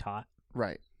 barely taught.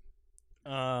 Right.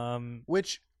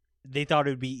 Which they thought it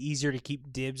would be easier to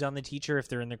keep dibs on the teacher if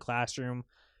they're in their classroom.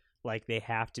 Like, they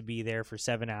have to be there for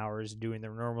 7 hours doing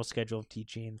their normal schedule of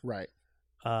teaching. Right.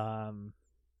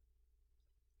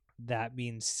 That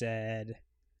being said,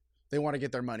 they want to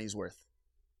get their money's worth.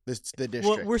 The district.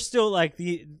 Well, we're still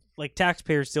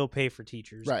taxpayers still pay for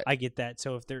teachers. Right. I get that.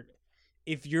 So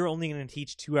if you're only going to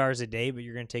teach 2 hours a day, but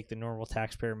you're going to take the normal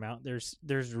taxpayer amount,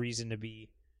 there's reason to be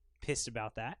pissed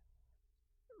about that,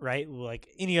 right? Like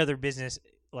any other business,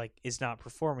 like, is not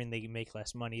performing, they make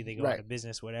less money, they go out of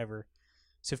business, whatever.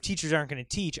 So if teachers aren't going to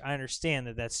teach, I understand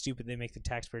that that's stupid. They make the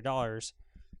taxpayer dollars,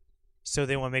 so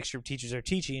they want to make sure teachers are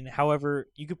teaching. However,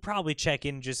 you could probably check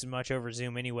in just as much over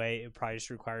Zoom anyway. It probably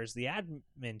just requires the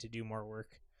admin to do more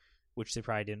work, which they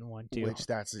probably didn't want to. Which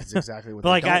that's exactly what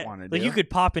but they don't want to do. Like, you could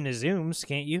pop into Zooms,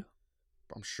 can't you?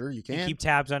 I'm sure you can. And keep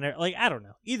tabs on it. Like, I don't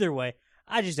know. Either way,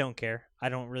 I just don't care. I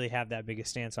don't really have that big a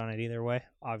stance on it either way.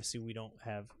 Obviously, we don't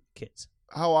have kids.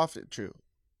 How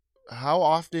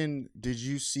often did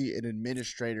you see an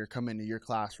administrator come into your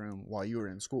classroom while you were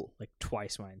in school? Like,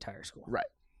 twice my entire school. Right.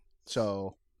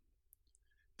 So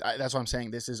that's what I'm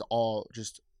saying. This is all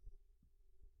just,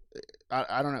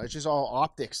 I don't know. It's just all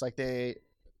optics. Like,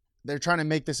 they're trying to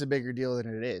make this a bigger deal than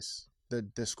it is,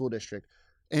 the school district.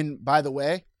 And by the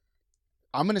way,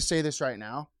 I'm going to say this right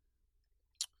now.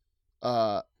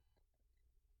 I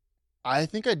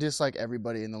think I dislike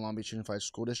everybody in the Long Beach Unified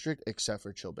School District except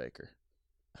for Chill Baker.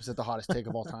 Is that the hottest take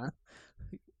of all time?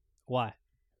 Why?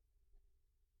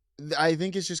 I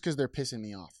think it's just because they're pissing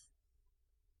me off.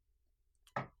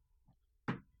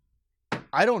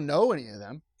 I don't know any of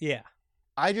them. Yeah.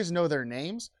 I just know their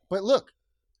names. But look.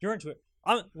 You're on Twitter.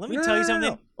 Let me tell you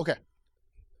something. No. Okay.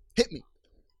 Hit me.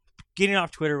 Getting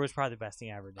off Twitter was probably the best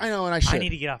thing I ever did. I know, and I should. I need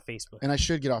to get off Facebook. And I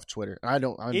should get off Twitter. I'm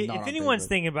not if on anyone's Facebook.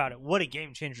 thinking about it, what a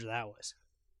game changer that was.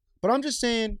 But I'm just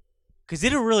saying. Because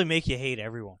it'll really make you hate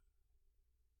everyone.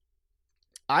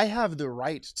 I have the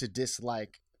right to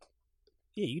dislike.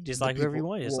 Yeah, you dislike whoever you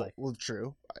want to dislike. Well,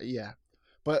 true. Yeah.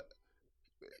 But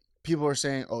people are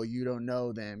saying, oh, you don't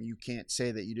know them. You can't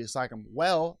say that you dislike them.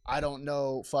 Well, I don't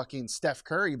know fucking Steph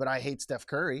Curry, but I hate Steph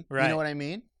Curry. Right. You know what I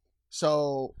mean?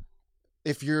 So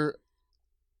if you're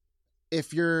in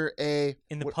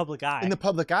the public eye. In the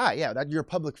public eye, yeah. That you're a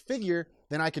public figure,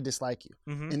 then I could dislike you.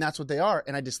 Mm-hmm. And that's what they are,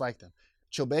 and I dislike them.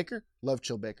 Chill Baker, love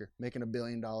Chill Baker. Making $1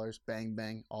 billion, bang,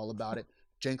 bang, all about it.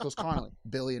 Jane Close Connolly,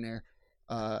 billionaire.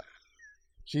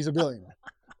 She's a billionaire.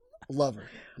 Love her.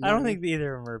 I don't think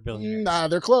either of them are billionaires. Nah,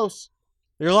 they're close.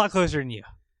 They're a lot closer than you.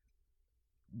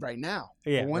 Right now.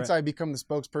 Yeah. But once right. I become the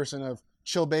spokesperson of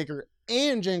Chill Baker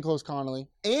and Jane Close Connolly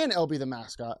and LB the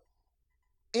mascot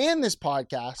and this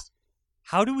podcast,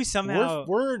 how do we somehow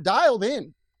we're dialed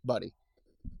in, buddy.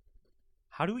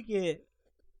 How do we get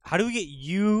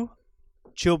you,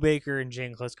 Chill Baker, and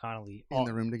Jane Close Connolly in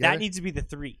the room together? That needs to be the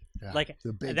three. Yeah, like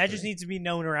that just needs to be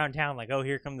known around town. Like, oh,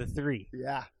 here come the three.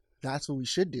 Yeah, that's what we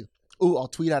should do. Ooh, I'll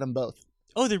tweet at them both.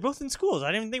 Oh, they're both in schools.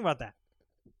 I didn't even think about that.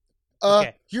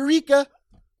 Okay. Eureka!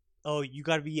 Oh, you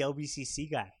got to be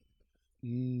LBCC guy.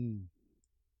 Mm.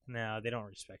 No, they don't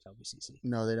respect LBCC.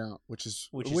 No, they don't. Which is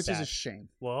a shame.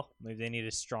 Well, maybe they need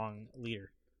a strong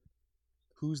leader.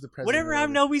 Who's the president? Whatever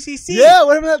happened to LBCC? Yeah,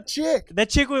 whatever that chick. That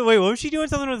chick. Wait, what was she doing?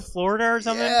 Something with Florida or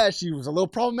something? Yeah, she was a little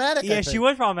problematic. Yeah, she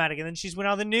was problematic, and then she's went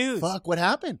on the news. Fuck, what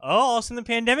happened? Oh, all of a sudden the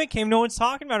pandemic came. No one's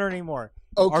talking about her anymore.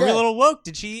 Okay. Are we a little woke?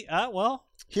 Did she? Well.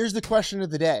 Here's the question of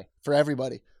the day for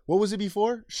everybody. What was it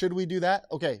before? Should we do that?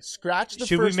 Okay, scratch the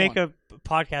Should first we make one. a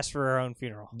podcast for our own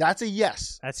funeral? That's a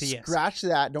yes. That's a yes. Scratch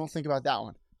that. Don't think about that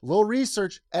one. A little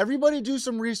research. Everybody do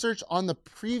some research on the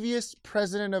previous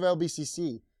president of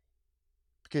LBCC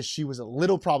because she was a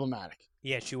little problematic.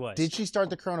 Yeah, she was. Did she start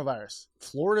the coronavirus?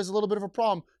 Florida's a little bit of a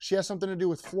problem. She has something to do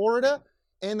with Florida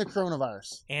and the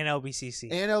coronavirus. And LBCC.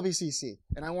 And LBCC.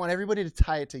 And I want everybody to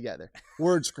tie it together.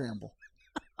 Word scramble.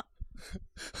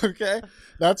 Okay?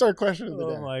 That's our question of the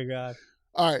day. Oh, my God.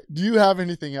 All right. Do you have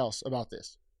anything else about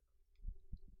this?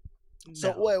 No.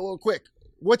 So, well, quick.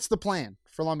 What's the plan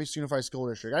for Long Beach Unified School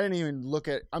District? I didn't even look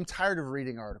at... I'm tired of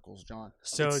reading articles, John.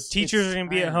 So teachers are going to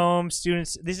be at home.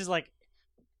 Students... This is like...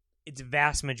 It's a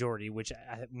vast majority, which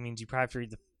means you probably have to read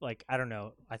the... I don't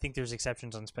know. I think there's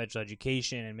exceptions on special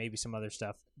education and maybe some other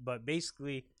stuff. But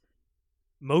basically,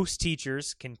 most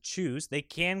teachers can choose. They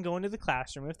can go into the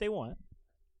classroom if they want.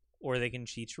 Or they can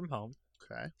teach from home.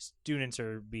 Okay. Students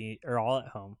are all at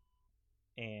home.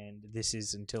 And this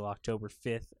is until October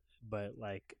 5th. But,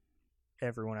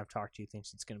 everyone I've talked to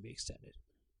thinks it's going to be extended.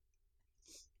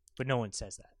 But no one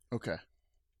says that. Okay.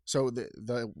 So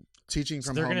the teaching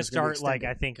from they're home going to start,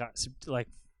 I think,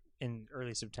 in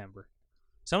early September.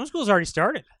 Some schools already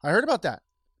started. I heard about that.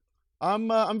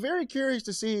 I'm very curious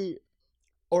to see,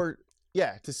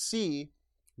 to see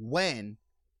when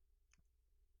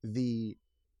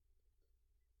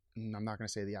I'm not going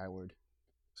to say the I word.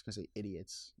 I was going to say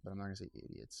idiots, but I'm not going to say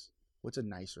idiots. What's a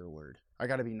nicer word? I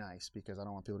got to be nice because I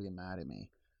don't want people to get mad at me.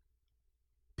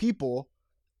 People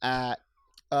at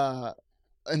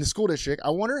in the school district, I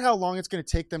wonder how long it's going to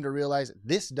take them to realize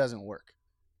this doesn't work.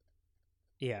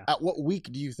 Yeah. At what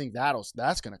week do you think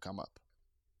that's going to come up?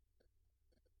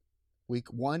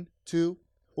 Week 1, 2?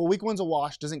 Well, week 1's a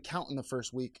wash. Doesn't count in the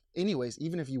first week anyways,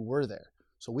 even if you were there.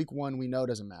 So week 1, we know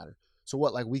doesn't matter. So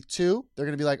what, week 2, they're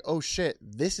going to be like, oh shit,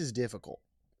 this is difficult.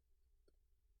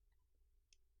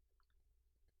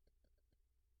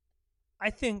 I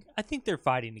think they're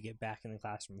fighting to get back in the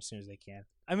classroom as soon as they can.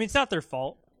 I mean, it's not their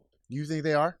fault. You think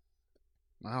they are?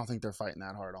 I don't think they're fighting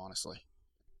that hard, honestly.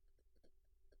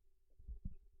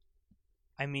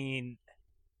 I mean,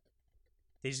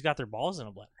 they just got their balls in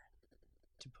a blender,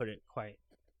 to put it quite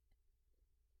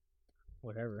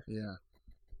whatever. Yeah.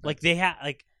 They have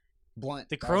blunt.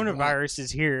 The coronavirus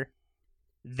is here.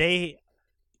 They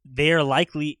are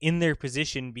likely in their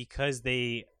position because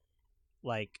they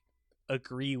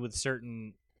agree with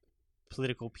certain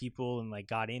political people and like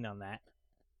got in on that,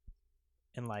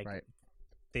 and like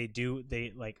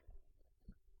they like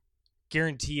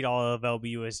guaranteed all of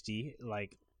LBUSD.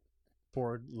 Like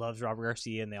board loves Robert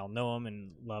Garcia and they all know him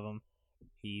and love him.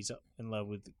 He's in love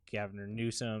with Gavin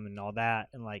Newsom and all that,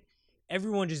 and like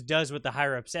everyone just does what the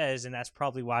higher up says, and that's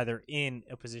probably why they're in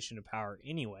a position of power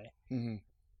anyway. Mm-hmm.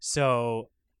 So,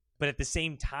 but at the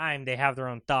same time, they have their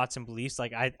own thoughts and beliefs.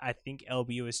 Like I think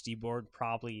LBUSD board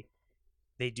probably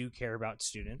they do care about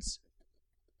students.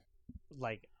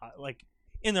 Like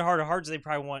in their heart of hearts, they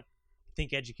probably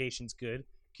think education's good,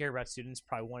 care about students,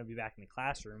 probably want to be back in the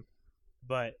classroom.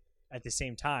 But at the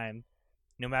same time,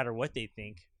 no matter what they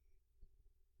think,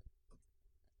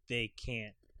 they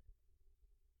can't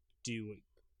do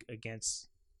against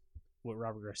what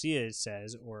Robert Garcia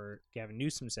says or Gavin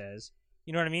Newsom says.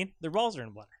 You know what I mean? Their balls are in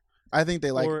a blender. I think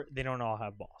they like, or they don't all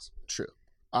have balls. True.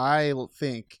 I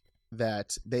think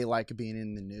that they like being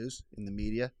in the news, in the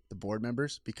media, the board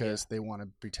members, because they want to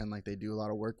pretend like they do a lot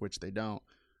of work, which they don't.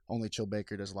 Only Chill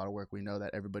Baker does a lot of work. We know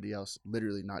that. Everybody else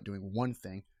literally not doing one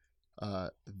thing.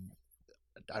 I'm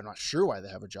not sure why they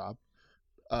have a job.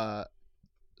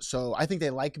 So I think they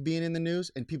like being in the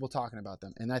news and people talking about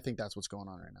them. And I think that's what's going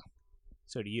on right now.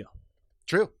 So do you.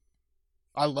 True.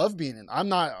 I love being in.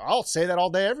 I'll say that all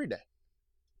day, every day.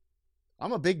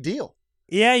 I'm a big deal.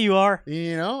 Yeah, you are.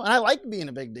 You know, and I like being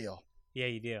a big deal. Yeah,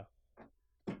 you do.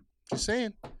 Just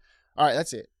saying. All right,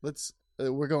 that's it.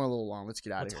 We're going a little long. Let's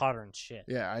get out of here. It's hotter than shit.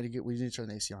 Yeah, we need to turn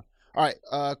the AC on. All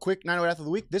right, quick 908 Athlete of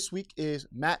the Week. This week is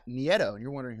Matt Nieto, and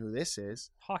you're wondering who this is.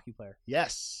 Hockey player.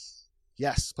 Yes,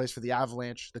 plays for the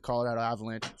Avalanche, the Colorado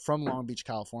Avalanche, from Long Beach,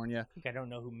 California. I think I don't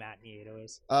know who Matt Nieto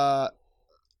is.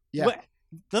 Yeah. But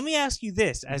let me ask you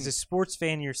this: as a sports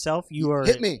fan yourself,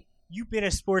 hit me. You've been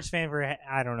a sports fan for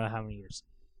I don't know how many years.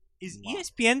 Is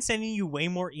ESPN sending you way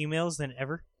more emails than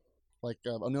ever? Like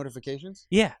notifications?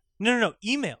 Yeah. No,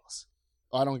 emails.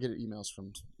 I don't get emails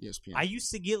from ESPN. I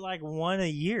used to get like one a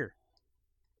year.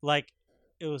 Like,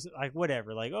 it was like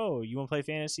whatever. Like, oh, you want to play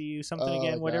fantasy something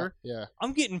again, like whatever. That? Yeah.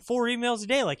 I'm getting 4 emails a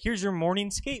day. Like, here's your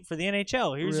morning skate for the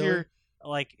NHL. Here's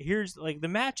here's the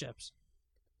matchups.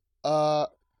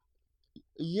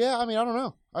 Yeah, I mean, I don't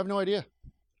know. I have no idea.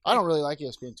 I don't really like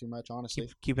ESPN too much, honestly.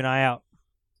 Keep an eye out.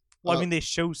 Well, I mean, they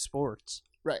show sports.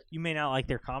 Right. You may not like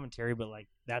their commentary, but like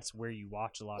that's where you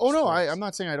watch a lot. Oh of no, sports. I'm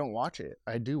not saying I don't watch it.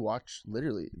 I do watch.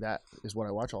 Literally, that is what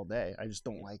I watch all day. I just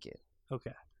don't like it.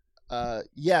 Okay.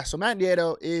 Yeah. So Matt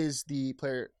Nieto is the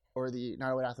player or the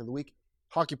 908 Athlete of the Week,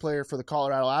 hockey player for the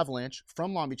Colorado Avalanche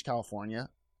from Long Beach, California.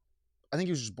 I think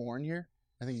he was just born here.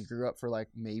 I think he grew up for like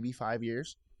maybe 5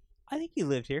 years. I think he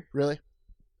lived here. Really?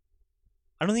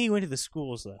 I don't think he went to the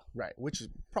schools though. Right, which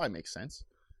probably makes sense.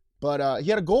 But he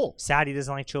had a goal. Sad he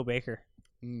doesn't like Chill Baker.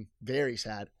 Very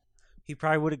sad. He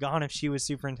probably would have gone if she was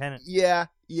superintendent. Yeah,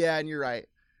 and you're right.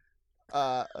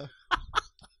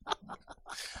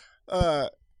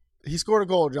 He scored a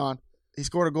goal, John. He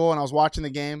scored a goal, and I was watching the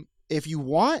game. If you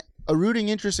want a rooting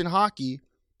interest in hockey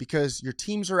because your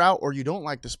teams are out or you don't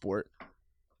like the sport,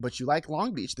 but you like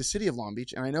Long Beach, the city of Long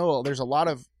Beach, and I know there's a lot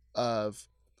of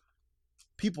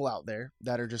people out there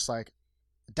that are just like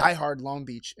diehard Long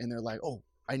Beach, and they're like, oh,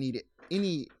 I need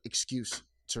any excuse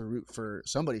to root for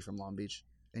somebody from Long Beach,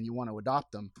 and you want to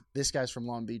adopt them. This guy's from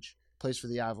Long Beach, plays for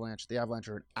the Avalanche. The Avalanche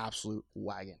are an absolute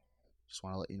wagon. Just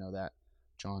want to let you know that,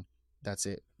 John. That's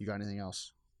it. You got anything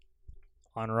else?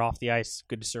 On or off the ice,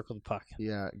 good to circle the puck.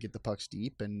 Yeah, get the pucks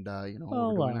deep, and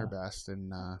we're doing our best.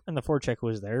 And the forecheck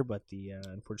was there, but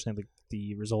unfortunately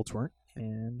the results weren't.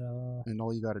 And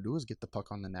all you got to do is get the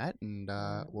puck on the net, and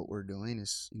what we're doing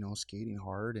is skating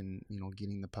hard and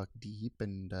getting the puck deep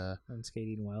and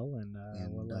skating well and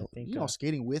I think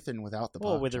skating with and without the puck.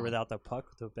 Well, with or without the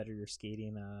puck, the better you're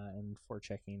skating and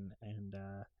forechecking. And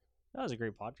that was a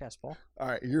great podcast, Paul. All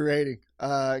right, your rating,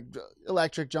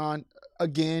 Electric John.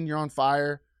 Again, you're on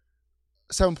fire.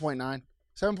 7.9.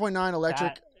 7.9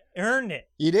 Electric. That earned it.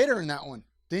 You did earn that one,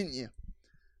 didn't you?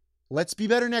 Let's be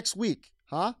better next week.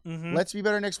 Huh? Mm-hmm. Let's be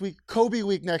better next week. Kobe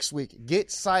week next week. Get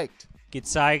psyched. Get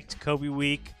psyched. Kobe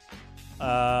week.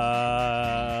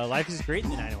 Life is great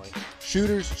in the 908.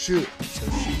 Shooters, shoot. So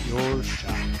shoot your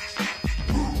shot.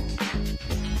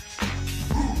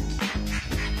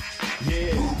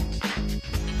 Yeah.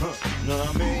 Know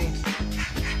what I mean?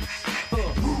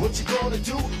 What you gonna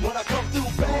do when I come through,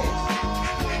 babe?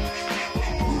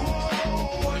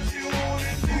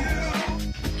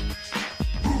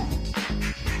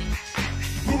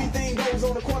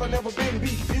 On the court, I never been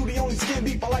beat. Beauty only skin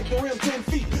deep. I like the rim 10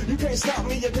 feet. You can't stop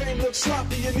me, your game looks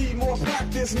sloppy. You need more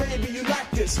practice, maybe you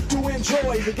like this. To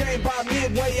enjoy the game by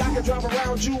midway, I can drive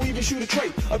around you, even shoot a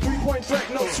trait. A 3-point threat,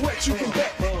 no sweat, you can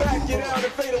bet. Back it out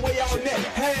and fade away all net.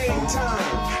 Hang time.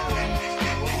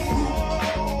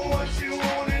 What you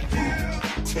wanna do?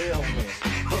 Tell me,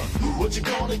 what you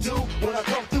gonna do when I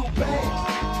come through, bang?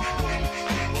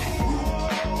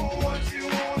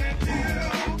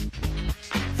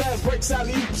 Breaks out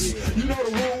oops, you know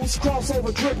the rules.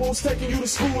 Crossover dribbles, taking you to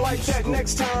school like that.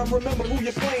 Next time, remember who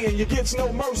you're playing. You get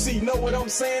no mercy, know what I'm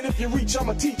saying? If you reach,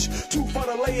 I'ma teach. 2 for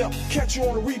the layup, catch you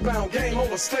on the rebound. Game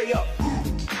over, stay up.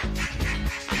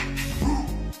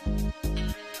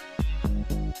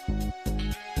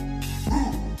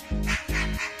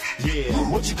 Yeah,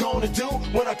 what you gonna do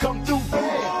when I come through, bang?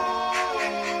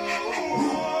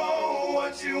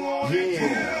 What you wanna do?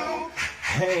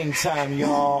 Hang time,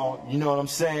 y'all. You know what I'm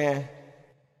saying?